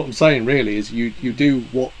 Well, that's what I'm saying. Really, is you do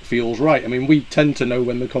what feels right. I mean, we tend to know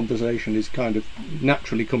when the conversation is kind of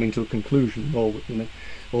naturally coming to a conclusion, or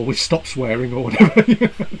we've stopped swearing, or whatever.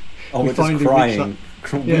 Or we're just crying,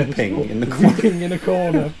 weeping in the corner. Weeping in a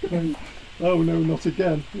corner. Oh no, not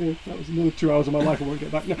again! Yeah, that was another 2 hours of my life I won't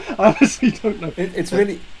get back. No, I honestly don't know. It's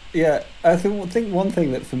really, I think one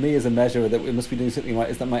thing that for me is a measure that we must be doing something right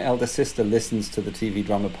is that my elder sister listens to the TV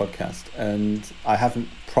drama podcast, and I haven't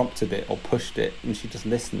prompted it or pushed it, and she just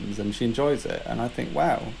listens and she enjoys it. And I think,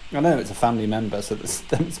 wow, I know it's a family member, so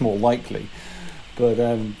that's more likely, but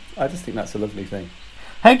I just think that's a lovely thing.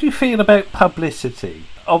 How do you feel about publicity?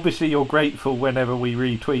 Obviously, you're grateful whenever we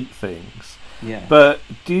retweet things. Yeah. But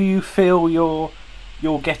do you feel you're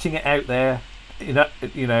getting it out there enough?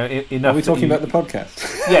 Are we talking about the podcast?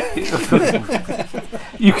 Yeah.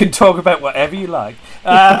 You can talk about whatever you like.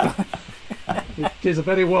 It is a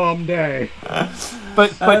very warm day.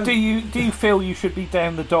 But do you feel you should be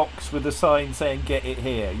down the docks with a sign saying "Get it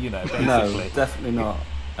here"? Basically. No, definitely not.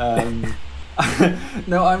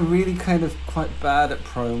 No, I'm really kind of quite bad at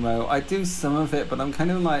promo. I do some of it, but I'm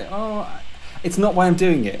kind of like, it's not why I'm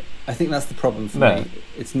doing it. I think that's the problem for me.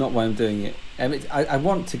 It's not why I'm doing it. I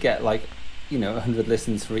want to get 100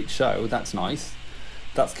 listens for each show. That's nice.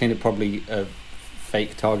 That's kind of probably a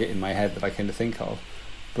fake target in my head that I kind of think of.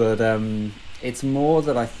 But it's more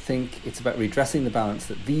that I think it's about redressing the balance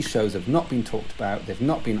that these shows have not been talked about, they've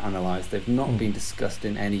not been analysed, they've not been discussed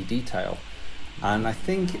in any detail. And I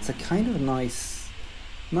think it's a kind of nice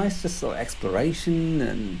just sort of exploration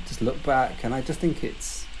and just look back. And I just think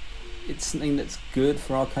it's something that's good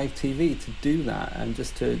for Archive TV to do that, and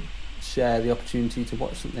just to share the opportunity to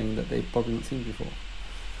watch something that they've probably not seen before.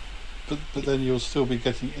 But then you'll still be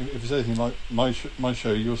getting, if it's anything like my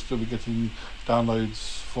show, you'll still be getting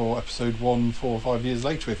downloads for episode 1 4 or 5 years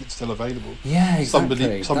later if it's still available. Yeah,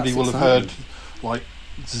 exactly. Somebody will have heard like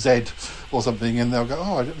Z or something, and they'll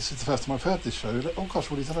go, this is the first time I've heard this show. Oh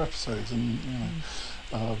gosh, all these other episodes, and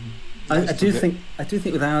I do think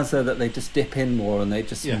with ours that they just dip in more, and they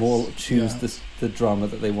just more choose the drama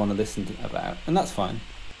that they want to listen to about, and that's fine.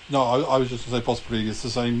 No, I was just going to say possibly it's the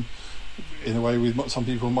same in a way, with some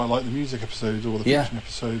people might like the music episodes or the fiction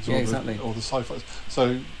episodes or the sci-fi.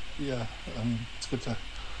 So it's good to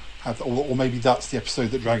have that, or maybe that's the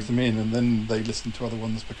episode that drags them in, and then they listen to other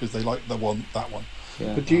ones because they like that one.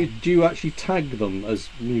 Yeah. But do you actually tag them as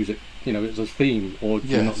music? As a theme, or do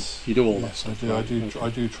you not? You do all that. Yes, I do. I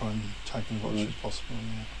do try and tag them as much as possible.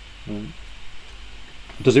 Yeah. Right.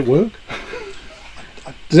 Does it work?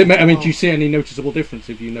 Does it? Do you see any noticeable difference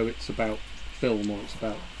if you know it's about film or it's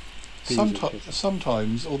about?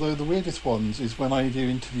 Sometimes, although the weirdest ones is when I do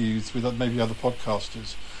interviews with maybe other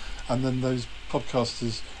podcasters, and then those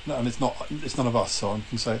podcasters, and it's none of us, so I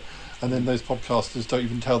can say, and then those podcasters don't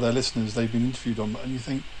even tell their listeners they've been interviewed on, and you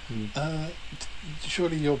think,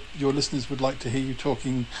 surely your listeners would like to hear you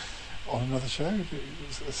talking on another show.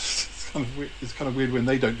 It's kind of weird when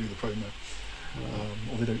they don't do the promo,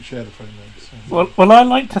 or they don't share the promo. So. Well, I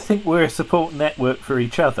like to think we're a support network for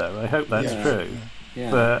each other. I hope that's true. Yeah.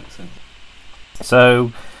 But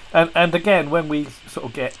so, and again, when we sort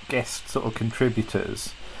of get guest sort of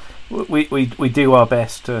contributors, we do our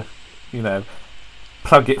best to,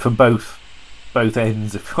 plug it from both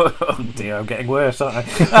ends. Oh dear, I'm getting worse, aren't I?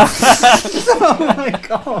 Oh my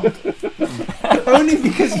god! Only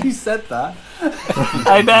because you said that.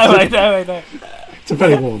 I know. It's a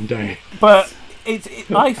very warm day. But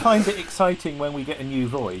I find it exciting when we get a new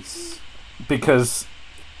voice, because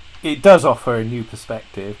it does offer a new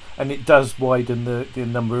perspective, and it does widen the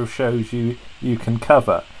number of shows you can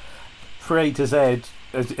cover. For A to Z,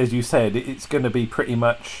 as you said, it's going to be pretty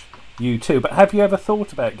much you too. But have you ever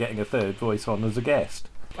thought about getting a third voice on as a guest?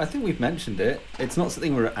 I think we've mentioned it. It's not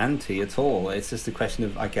something we're anti at all. It's just a question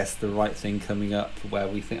of, I guess, the right thing coming up where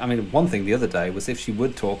we think... one thing the other day was, if she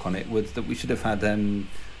would talk on it, was that we should have had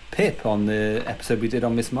Pip on the episode we did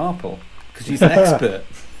on Miss Marple, because she's an expert.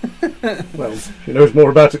 Well, she knows more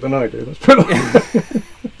about it than I do. Let's put it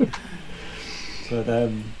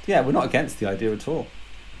on. But we're not against the idea at all.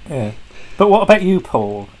 Yeah. But what about you,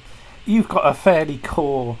 Paul? You've got a fairly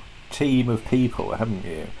core team of people, haven't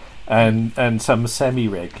you? And some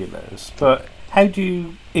semi-regulars. But how do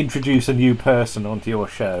you introduce a new person onto your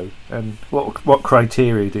show? And what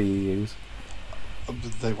criteria do you use?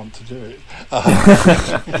 They want to do it.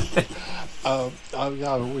 I'm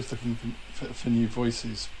always looking for new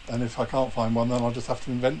voices, and if I can't find one, then I'll just have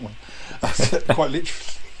to invent one. Quite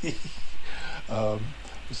literally.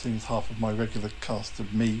 Just seems half of my regular cast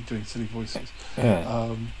of me doing silly voices.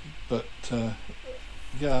 Yeah.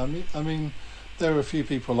 There are a few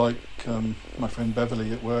people like my friend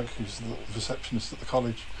Beverly at work, who's the receptionist at the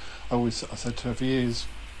college. I said to her for years,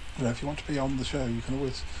 if you want to be on the show, you can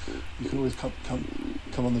always come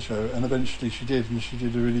on the show. And eventually she did, and she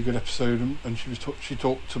did a really good episode. And she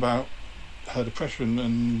talked about her depression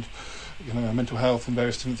and her mental health and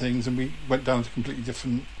various different things. And we went down to a completely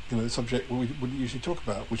different subject we wouldn't usually talk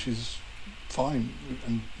about, which is fine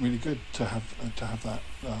and really good to have that.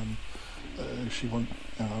 If she want,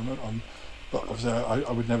 but obviously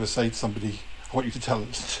I would never say to somebody, I want you to tell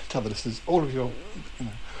the listeners all of your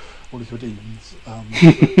demons.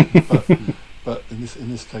 But in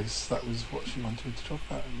this case, that was what she wanted to talk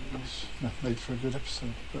about, and it was made for a good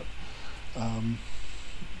episode. But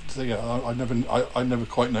I never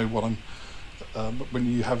quite know what I'm. When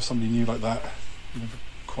you have somebody new like that, you never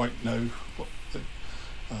quite know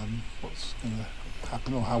what's going to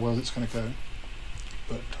happen or how well it's going to go.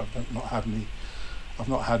 But I've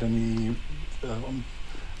not had any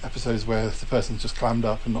episodes where the person's just clammed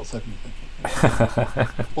up and not said anything.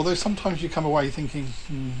 Although sometimes you come away thinking,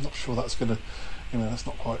 not sure that's going to,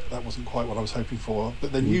 that wasn't quite what I was hoping for.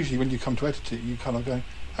 But then usually when you come to edit it, you kind of go,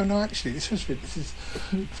 oh no, actually this is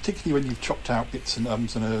particularly when you've chopped out bits and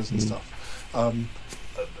ums and ers and stuff.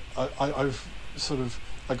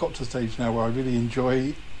 I got to the stage now where I really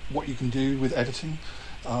enjoy what you can do with editing.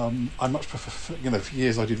 I much prefer, for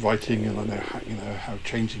years I did writing, and I know how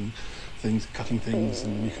changing things, cutting things,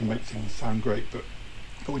 and you can make things sound great. But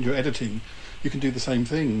when you're editing, you can do the same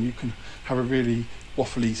thing. You can have a really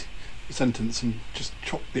waffly sentence and just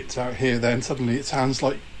chop bits out here, there, and suddenly it sounds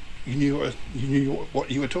like you knew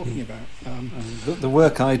what you were talking about. The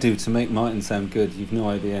work I do to make Martin sound good, you've no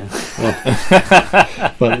idea.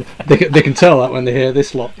 Well, they can tell that when they hear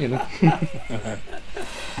this lot,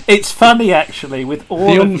 It's funny actually with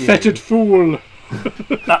all the of unfettered fool.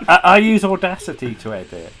 I use Audacity to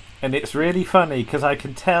edit, and it's really funny because I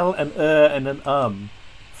can tell an and an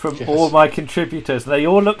from all my contributors. They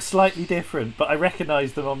all look slightly different, but I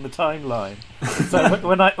recognise them on the timeline. So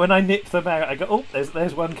when I nip them out, I go, oh,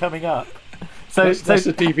 there's one coming up. So that's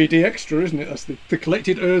a DVD extra, isn't it? That's the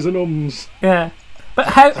collected ers and ums. Yeah, but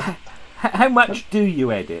how much do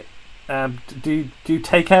you edit? Do you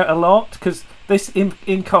take out a lot? Because this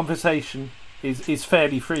in conversation is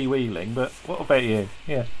fairly freewheeling. But what about you?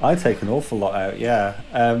 Yeah, I take an awful lot out. Yeah,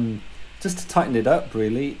 just to tighten it up,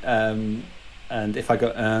 really. And if I go,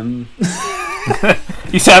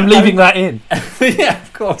 you say I'm leaving that in. yeah,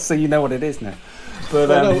 of course. So you know what it is now.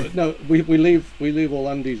 But no, we leave all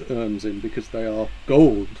Andy's in because they are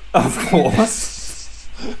gold. Of course.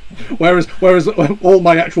 whereas all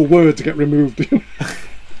my actual words get removed.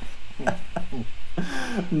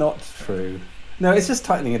 Not true. No, it's just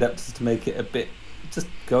tightening it up just to make it just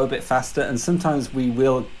go a bit faster. And sometimes we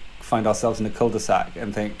will find ourselves in a cul-de-sac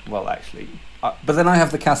and think, well, actually, but then I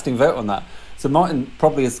have the casting vote on that. So Martin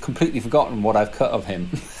probably has completely forgotten what I've cut of him.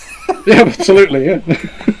 Yeah, absolutely. Yeah.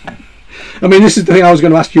 I mean, this is the thing I was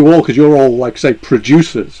going to ask you all, because you're all, like, say,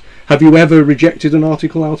 producers. Have you ever rejected an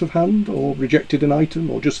article out of hand, or rejected an item,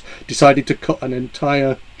 or just decided to cut an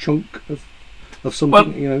entire chunk of something? Well,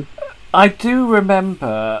 you know, I do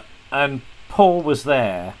remember, and Paul was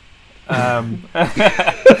there. So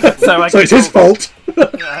it's his fault.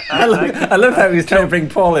 I love how he was trying to bring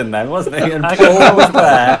Paul in then, wasn't he? And Paul was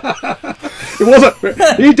there. It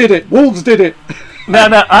wasn't. He did it. Wolves did it. No.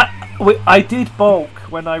 I did balk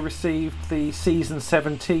when I received the season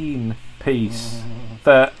 17 piece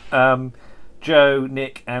that Joe,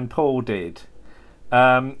 Nick, and Paul did,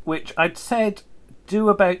 which I'd said do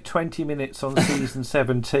about 20 minutes on season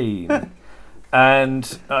 17.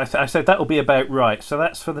 And I said that'll be about right. So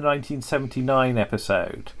that's for the 1979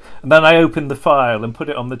 episode. And then I opened the file and put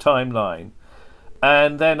it on the timeline.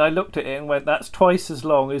 And then I looked at it and went, that's twice as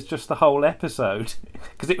long as just the whole episode.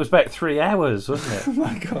 Because it was about 3 hours, wasn't it? Oh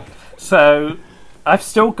my God. So I've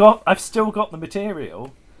still got the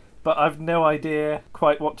material, but I've no idea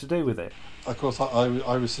quite what to do with it. Of course, I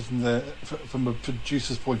was sitting there from a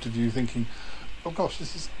producer's point of view thinking, oh gosh,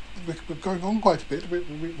 we're going on quite a bit.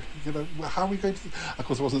 How are we going to... Of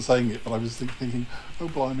course, I wasn't saying it, but I was thinking, oh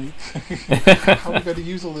blimey, how are we going to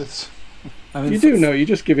use all this? I mean, you do know. You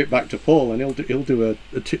just give it back to Paul, and he'll do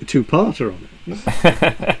a two-parter on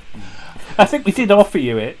it. I think we did offer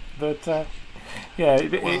you it, but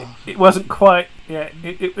it wasn't quite. Yeah,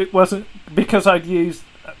 it wasn't, because I'd used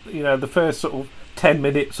the first sort of 10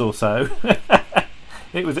 minutes or so.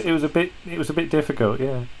 It was a bit difficult.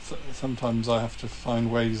 Yeah. Sometimes I have to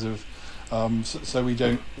find ways of so we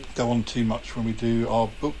don't go on too much when we do our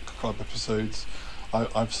book club episodes.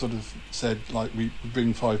 I've sort of said, like, we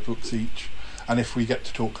bring 5 books each, and if we get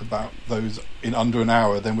to talk about those in under an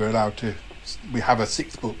hour, then we have a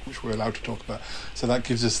 6th book which we're allowed to talk about. So that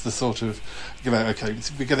gives us the sort of, okay,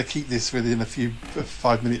 we're going to keep this within a few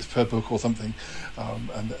 5 minutes per book or something,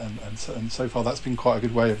 and so far that's been quite a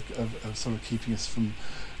good way of sort of keeping us from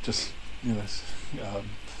just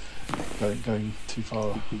going too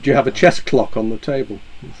far. Do you have a chess clock on the table?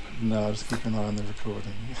 No, I just keep an eye on the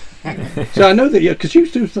recording. So I know that, because you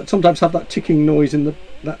do sometimes have that ticking noise in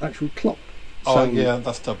that actual clock. Oh yeah,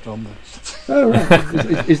 that's dubbed on there. Oh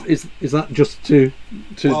right. Is that just to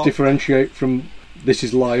differentiate from this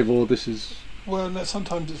is live or this is? Well, no,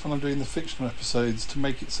 sometimes it's when I'm doing the fictional episodes to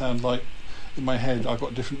make it sound like in my head I've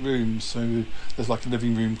got different rooms. So there's like a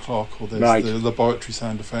living room clock, or there's the laboratory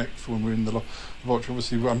sound effect for when we're in the laboratory.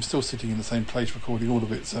 Obviously, I'm still sitting in the same place recording all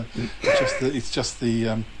of it, so it's just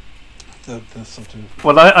the sort of.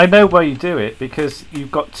 Well, I know why you do it, because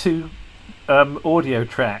you've got 2 audio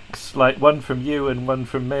tracks, like one from you and one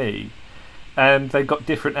from me, and they've got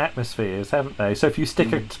different atmospheres, haven't they? So if you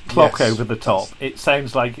stick a clock over the top, it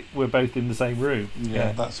sounds like we're both in the same room.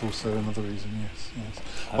 Yeah, that's also another reason. Yes.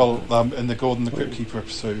 Well, in the Gordon the Crypt Keeper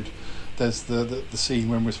episode, there's the scene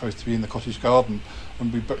when we're supposed to be in the cottage garden,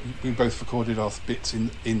 and we both recorded our bits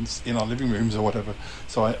in our living rooms or whatever.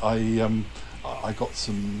 So I got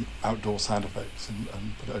some outdoor sound effects and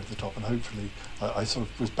put it over the top, and hopefully I sort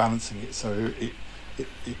of was balancing it so it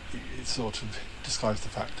sort of disguised the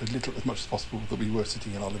fact as much as possible that we were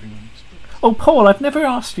sitting in our living rooms. Oh, Paul, I've never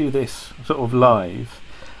asked you this sort of live,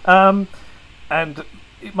 and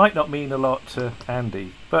it might not mean a lot to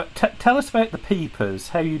Andy, but tell us about the peepers,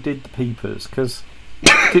 how you did the peepers, because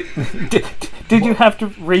did you have to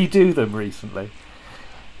redo them recently?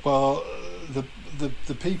 Well,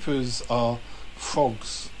 the peepers are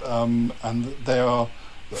frogs, and they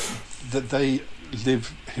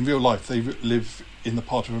live in real life. They live in the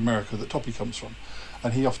part of America that Toppie comes from,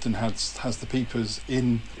 and he often has the peepers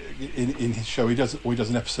in his show. He does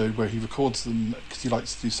an episode where he records them because he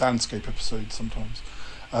likes to do soundscape episodes sometimes,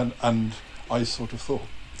 and I sort of thought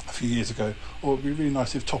a few years ago, it'd be really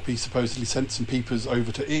nice if Toppie supposedly sent some peepers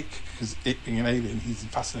over to Ick, because Ick being an alien, he's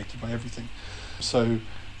fascinated by everything. So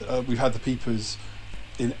we've had the peepers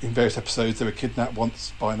in various episodes they were kidnapped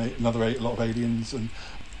once by a lot of aliens, and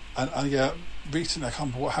yeah, recently I can't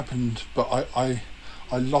remember what happened, but I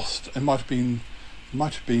lost. It might have been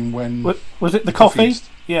when was it the coffee?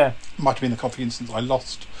 Yeah, might have been the coffee instance. I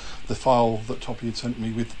lost the file that Toppie had sent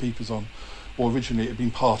me with the peepers on, or originally it had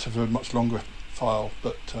been part of a much longer file,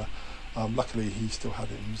 but luckily he still had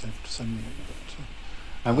it and was able to send me it. But,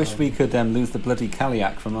 I wish we could lose the bloody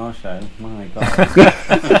Kaliak from our show. My God.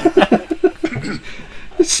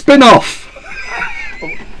 Spin off.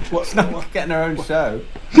 She's not getting her own show.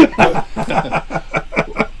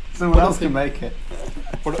 Someone else can make it.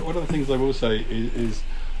 One of the things I will say is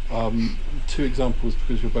two examples,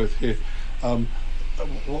 because you're both here.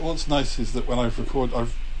 What's nice is that when I've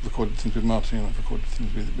recorded things with Martin and I've recorded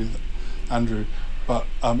things with Andrew, but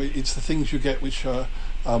it's the things you get which are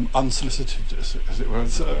unsolicited, as it were.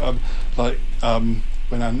 So,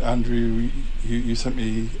 when Andrew, you sent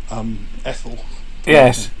me Ethel,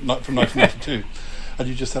 yes, from 1992, and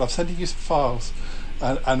you just said, "I'm sending you some files,"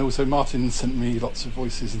 and also Martin sent me lots of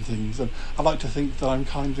voices and things, and I like to think that I'm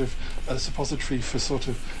kind of a suppository for sort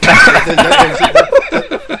of.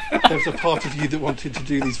 There's a part of you that wanted to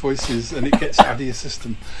do these voices, and it gets out of your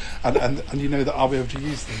system, and you know that I'll be able to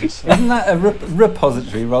use them. So. Isn't that a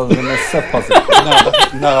repository rather than a suppository?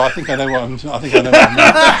 No, I think I know what I'm. I mean.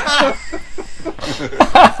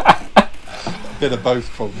 A bit of both,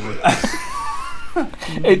 probably.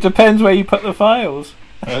 It depends where you put the files.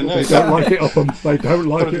 No, They don't like it up them. They don't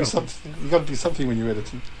like it. You've got to do something when you're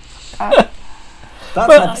editing. That's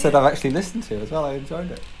an episode I've actually listened to as well. I enjoyed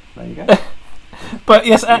it. There you go. But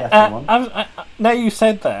yes, now you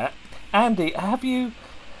said that, Andy, have you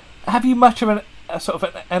much of a sort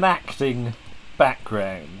of an acting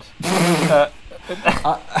background?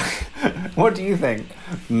 What do you think?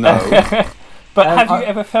 No. But have you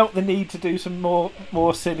ever felt the need to do some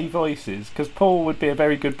more silly voices? Because Paul would be a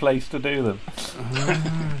very good place to do them.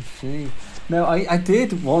 No, I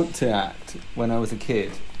did want to act when I was a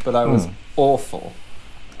kid, but I was awful.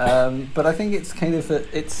 But I think it's kind of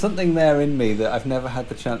it's something there in me that I've never had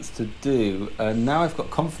the chance to do, and now I've got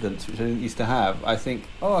confidence, which I didn't used to have. I think,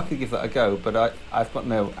 I could give that a go, but I've got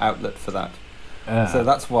no outlet for that. So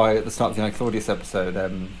that's why at the start of the Claudius episode,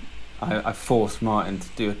 I forced Martin to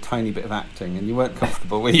do a tiny bit of acting, and you weren't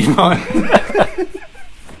comfortable, were you, Martin?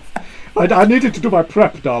 I needed to do my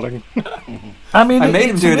prep, darling. I mean, I made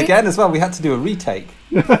him do it again as well. We had to do a retake.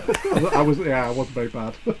 I wasn't very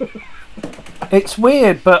bad. It's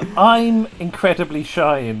weird, but I'm incredibly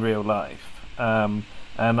shy in real life, and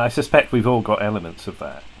I suspect we've all got elements of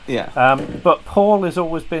that. Yeah. But Paul has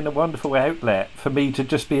always been a wonderful outlet for me to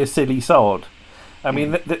just be a silly sod. I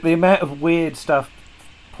mean, the amount of weird stuff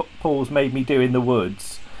Paul's made me do in the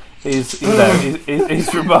woods is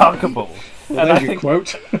remarkable. And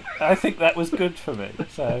I think that was good for me.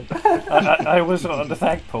 So I was want to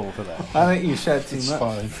thank Paul for that. I think you shared too much. It's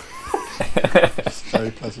fine. It's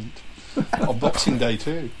very pleasant. On Boxing Day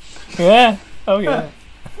too. Yeah. Oh yeah.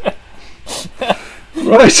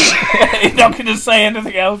 Right. You're not going to say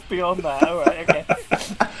anything else beyond that. All right. Okay.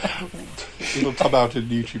 It'll come out in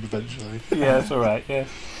YouTube eventually. Yeah, that's all right. Yeah.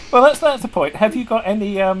 Well, that's the point. Have you got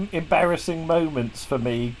any embarrassing moments for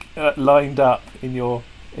me lined up in your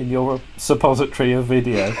suppository of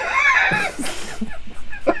video?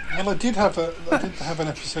 Well, I did have an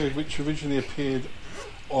episode which originally appeared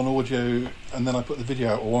on audio, and then I put the video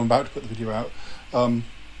out, or I'm about to put the video out,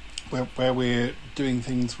 where we're doing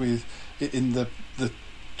things in the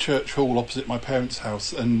church hall opposite my parents'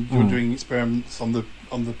 house, and you're doing experiments on the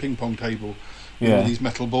ping pong table, with these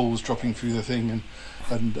metal balls dropping through the thing,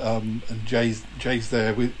 and Jay's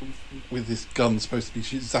there with this gun, supposed to be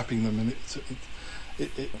zapping them, and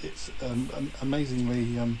it's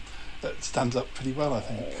amazingly that stands up pretty well, I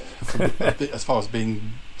think, as far as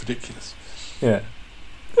being ridiculous. Yeah.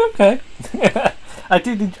 Okay. I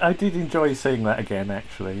did enjoy seeing that again.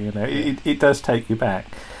 Actually, it does take you back,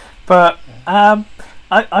 but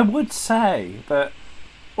I would say that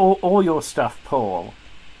all your stuff, Paul,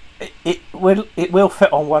 it will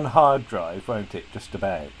fit on one hard drive, won't it? Just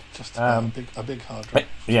about. Just about a big hard drive.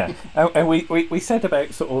 Yeah, and we said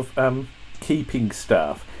about sort of keeping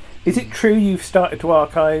stuff. Is it true you've started to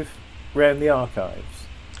archive around the archives?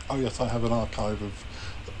 Oh yes, I have an archive of,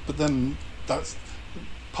 but then that's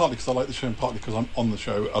partly because I like the show and partly because I'm on the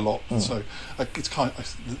show a lot. So it's kind of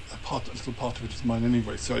a little part of it is mine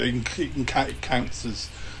anyway. So it counts as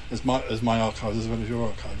my archives as well as your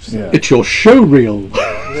archives. So. Yeah. It's your show reel.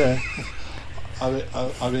 Yeah.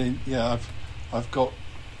 I mean, yeah. I'm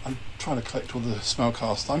trying to collect all the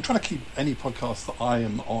Smellcasts. I'm trying to keep any podcast that I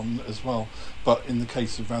am on as well. But in the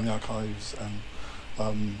case of Round the Archives and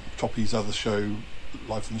Toppie's other show,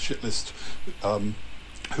 Live from the Shit List,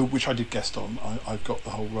 which I did guest on. I've got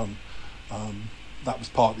the whole run. That was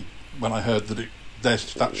partly when I heard that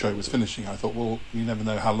that show was finishing. I thought, well, you never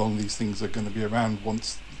know how long these things are going to be around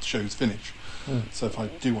once the shows finish. So if I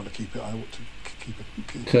do want to keep it, I ought to keep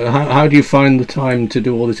it. So how do you find the time to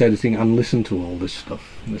do all this editing and listen to all this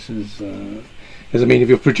stuff? This is because I mean, if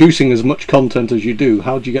you're producing as much content as you do,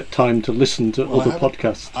 how do you get time to listen to other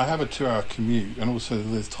podcasts? I have a 2-hour commute, and also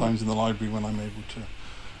there's times in the library when I'm able to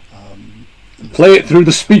play it through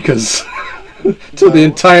the speakers to the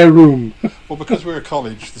entire room. Well, because we're a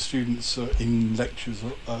college, the students are in lectures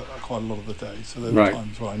quite a lot of the day, so there are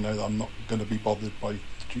times when I know that I'm not going to be bothered by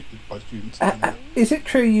students. Is it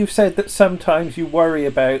true you've said that sometimes you worry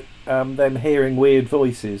about them hearing weird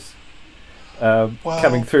voices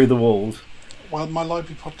coming through the walls? Well, my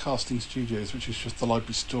library podcasting studios, which is just the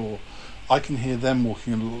library store, I can hear them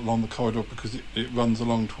walking along the corridor because it runs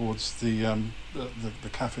along towards the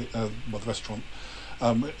cafe, the restaurant.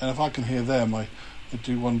 And if I can hear them, I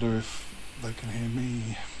do wonder if they can hear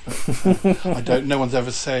me. But I don't. No one's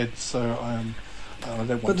ever said so. I don't want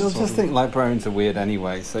to. But they'll just think librarians are weird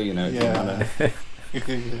anyway. So you know. Yeah.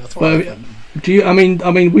 That's what well, do you? I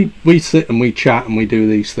mean, we sit and we chat and we do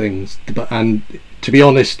these things, and to be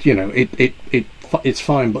honest, you know, it's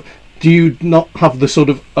fine. But do you not have the sort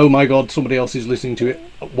of, oh my god, somebody else is listening to it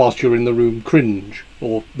whilst you're in the room cringe,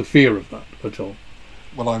 or the fear of that at all?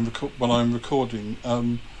 When I'm recording.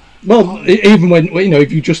 Even when, you know,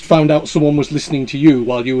 if you just found out someone was listening to you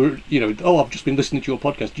while you were, you know, oh, I've just been listening to your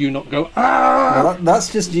podcast, do you not go, ah? No,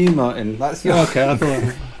 that's just you, Martin. That's your... Okay, I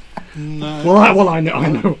thought... No. Well, I know what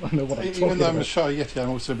I'm talking about. Even though I'm a shy Yeti, I'm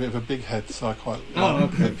also a bit of a big head, so I quite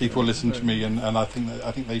like that people listen to me, and I think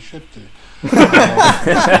they should do.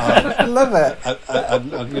 I love it.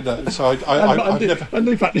 And you know, so I've never. And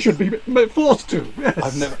in fact, they should be forced to. Yes.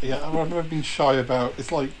 I've never been shy about.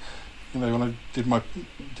 It's like, you know, when I did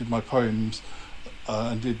my poems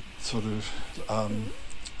and did sort of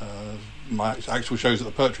my actual shows at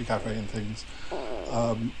the Poetry Cafe and things.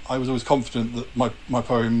 I was always confident that my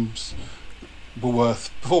poems were worth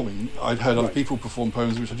performing. I'd heard other people perform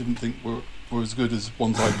poems which I didn't think were as good as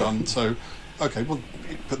ones I'd done. So, okay, well,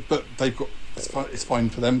 but they've got it's fine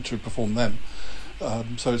for them to perform them.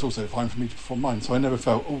 So it's also fine for me to perform mine. So I never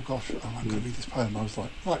felt, oh gosh, I'm going to read this poem. I was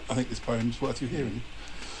like, right, I think this poem's worth you hearing.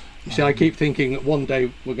 You see, I keep thinking that one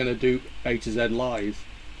day we're going to do A to Z live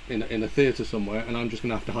in a theatre somewhere, and I'm just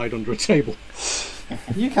going to have to hide under a table.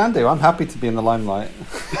 You can do. I'm happy to be in the limelight.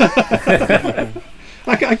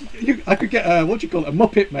 I could get a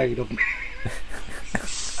Muppet made of me.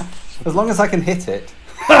 As long as I can hit it.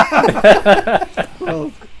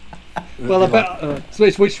 Well, I bet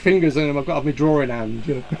switch fingers and I've got to have my drawing hand.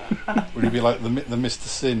 You know. Would you be like the Mr.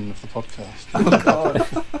 Sin of the podcast? Oh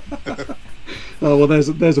God. Oh well,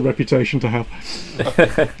 there's a reputation to have.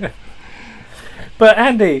 But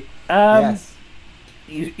Andy, yes.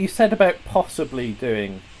 You said about possibly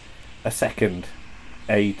doing a second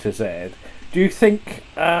A to Z. Do you think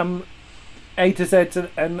A to Z's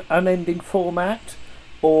an unending format,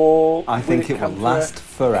 or I think it will last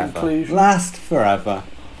forever. Conclusion? Last forever.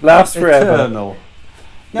 Last forever. Eternal.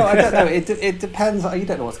 No, I don't know. It depends. You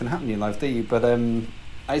don't know what's going to happen in your life, do you? But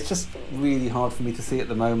it's just really hard for me to see at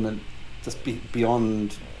the moment. Just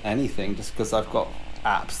beyond anything, just because I've got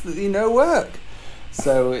apps that work.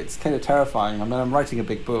 So it's kind of terrifying. I mean, I'm writing a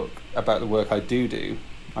big book about the work I do.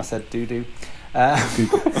 I said do.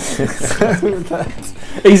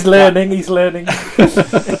 He's learning.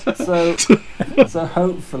 So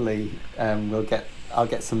hopefully I'll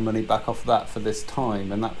get some money back off that for this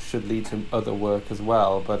time, and that should lead to other work as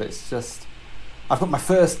well. But it's just, I've got my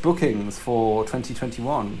first bookings for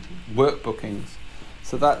 2021, work bookings.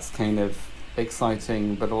 So that's kind of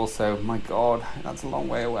exciting, but also, my God, that's a long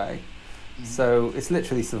way away. So it's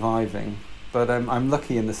literally surviving. But I'm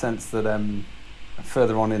lucky in the sense that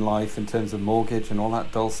further on in life in terms of mortgage and all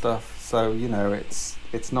that dull stuff. So,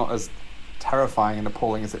 it's not as terrifying and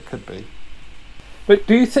appalling as it could be. But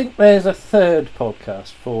do you think there's a third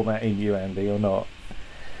podcast format in you, Andy, or not?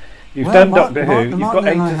 You've done Doctor Who, you've got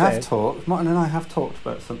A to Z. Martin and I have talked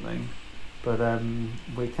about something, but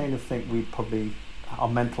we kind of think our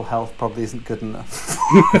mental health probably isn't good enough.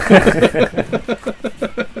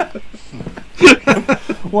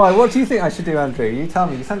 Why? What do you think I should do, Andrew? You tell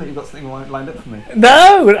me. You sound like you've got something lined up for me.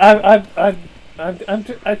 No,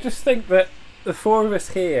 I just think that the four of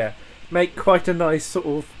us here make quite a nice sort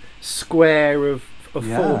of square of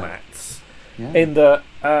formats. Yeah. In that,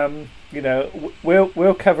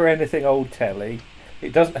 we'll cover anything old telly.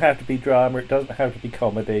 It doesn't have to be drama. It doesn't have to be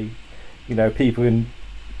comedy. People can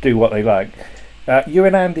do what they like. You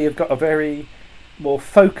and Andy have got a very more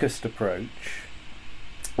focused approach,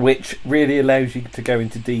 which really allows you to go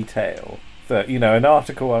into detail. That, you know, an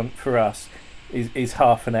article on for us is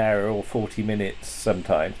half an hour or 40 minutes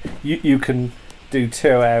sometimes. You can do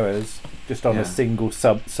 2 hours just on a single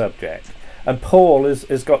subject. And Paul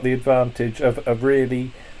has got the advantage of a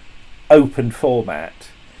really open format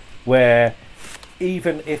where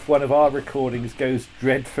even if one of our recordings goes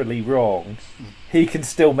dreadfully wrong, he can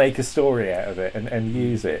still make a story out of it and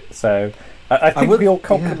use it. So I think we all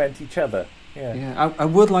complement each other. I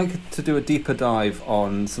would like to do a deeper dive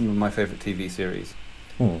on some of my favourite TV series.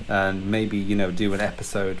 And maybe, you know, do an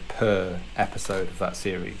episode per episode of that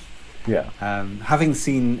series. Yeah. Having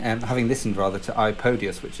listened rather to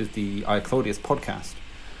iPodius, which is the iClaudius podcast,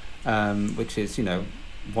 which is, you know,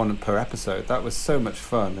 one per episode. That was so much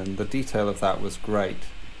fun, and the detail of that was great.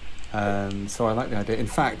 So I like the idea. In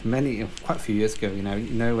fact, quite a few years ago, you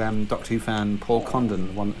know, Doctor Who fan Paul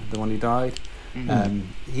Condon, the one who died.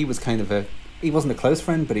 He was he wasn't a close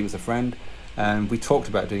friend, but he was a friend. We talked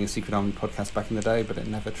about doing a Secret Army podcast back in the day, but it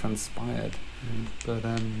never transpired. But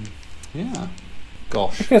yeah,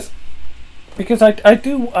 gosh, because I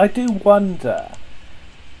do wonder.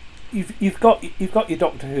 You've got your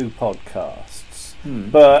Doctor Who podcasts,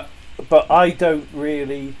 but I don't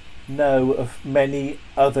really know of many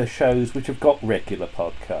other shows which have got regular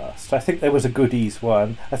podcasts. I think there was a Goodies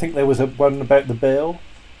one. I think there was one about the Bill.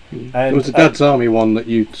 And there was a Dad's Army one that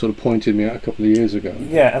you sort of pointed me at a couple of years ago.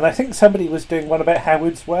 Yeah, and I think somebody was doing one about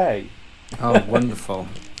Howard's Way. Oh, wonderful.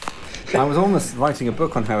 I was almost writing a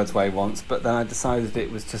book on Howard's Way once, but then I decided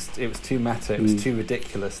it was too meta, it was too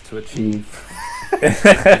ridiculous to achieve.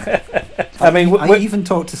 I even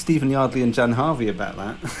talked to Stephen Yardley and Jan Harvey about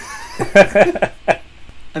that.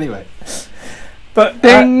 Anyway. But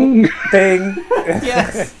ding! Ding!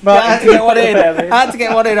 Yes! I had to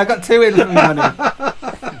get one in. I got 2 in from money.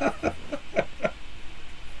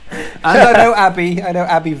 And I know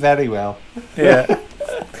Abby very well. Yeah.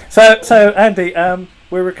 So Andy,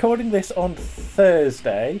 we're recording this on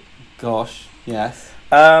Thursday. Gosh, yes.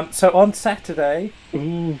 So on Saturday,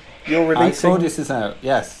 you're releasing... iClaudius is out,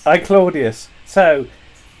 yes. iClaudius. So,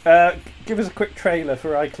 give us a quick trailer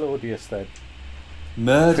for iClaudius then.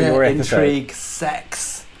 Murder, intrigue,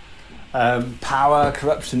 sex, power,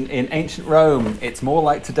 corruption in ancient Rome. It's more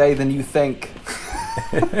like today than you think.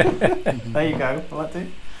 There you go. Will that do?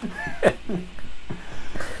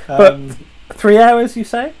 But 3 hours, you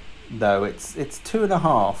say? No, it's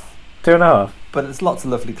 2.5. 2.5. But there's lots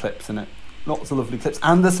of lovely clips in it. Lots of lovely clips,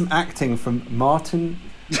 and there's some acting from Martin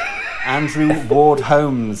Andrew Ward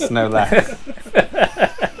Holmes, no less.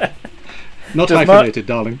 Not hyphenated,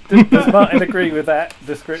 darling. Does Martin agree with that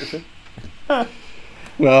description?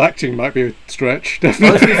 Well, acting might be a stretch, definitely.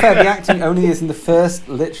 Well, to be fair, the acting only is in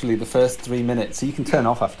literally the first 3 minutes, so you can turn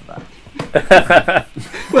off after that.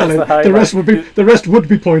 Well, the rest would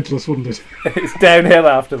be pointless, wouldn't it? It's downhill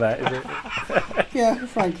after that, is it? Yeah,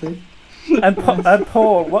 frankly. And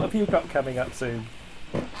Paul, what have you got coming up soon?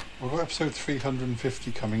 We've got episode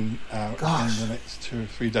 350 coming out in the next 2 or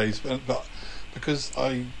 3 days, but because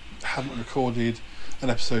I hadn't recorded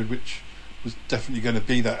an episode which was definitely going to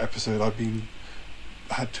be that episode, I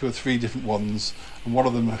had 2 or 3 different ones, and one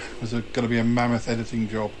of them was going to be a mammoth editing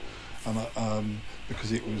job, and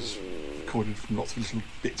because it was recorded from lots of little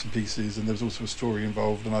bits and pieces, and there was also a story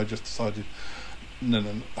involved, and I just decided, no,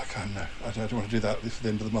 I don't want to do that for the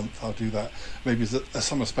end of the month. I'll do that maybe as a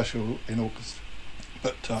summer special in August.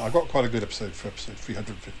 But I got quite a good episode for episode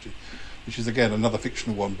 350, which is again another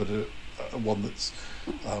fictional one, but a one that's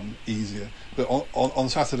easier. But on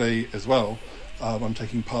Saturday as well, I'm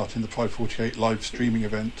taking part in the Pride 48 live streaming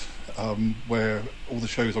event, where all the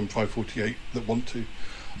shows on Pride 48 that want to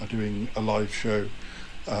are doing a live show,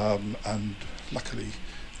 and luckily,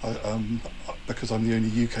 because I'm the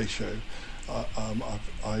only UK show,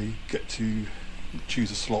 I get to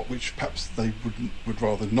choose a slot which perhaps they would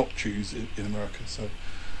rather not choose in America. So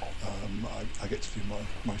I get to do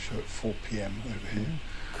my show at 4 p.m. over here.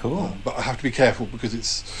 Cool. But I have to be careful because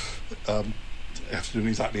it's I have to do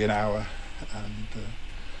exactly an hour, and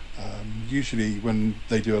usually when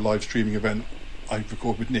they do a live streaming event, I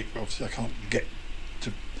record with Nick. But obviously, I can't get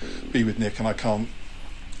to be with Nick, and I can't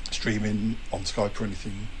stream in on Skype or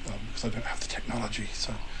anything because I don't have the technology.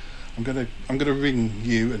 So I'm gonna ring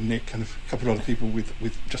you and Nick and a couple of other people with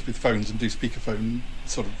phones and do speakerphone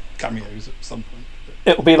sort of cameos at some point.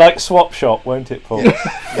 It'll be like Swap Shop, won't it, Paul?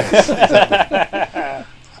 Yes, exactly.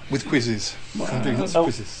 With quizzes. Wow. I'm doing lots of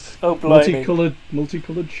quizzes. Oh, blimey.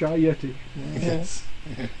 Multicolored Shy Yeti. Yes.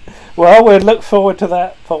 Yeah. Well, we'll look forward to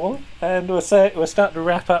that, Paul, and we'll start to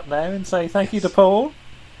wrap up now and say thank you to Paul.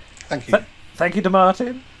 Thank you. Thank you to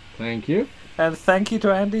Martin. Thank you. And thank you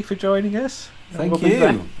to Andy for joining us. And Thank we'll you. Be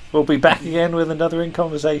back, we'll be back again with another In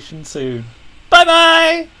Conversation soon.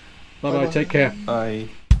 Bye-bye! Bye bye. Take care. Bye.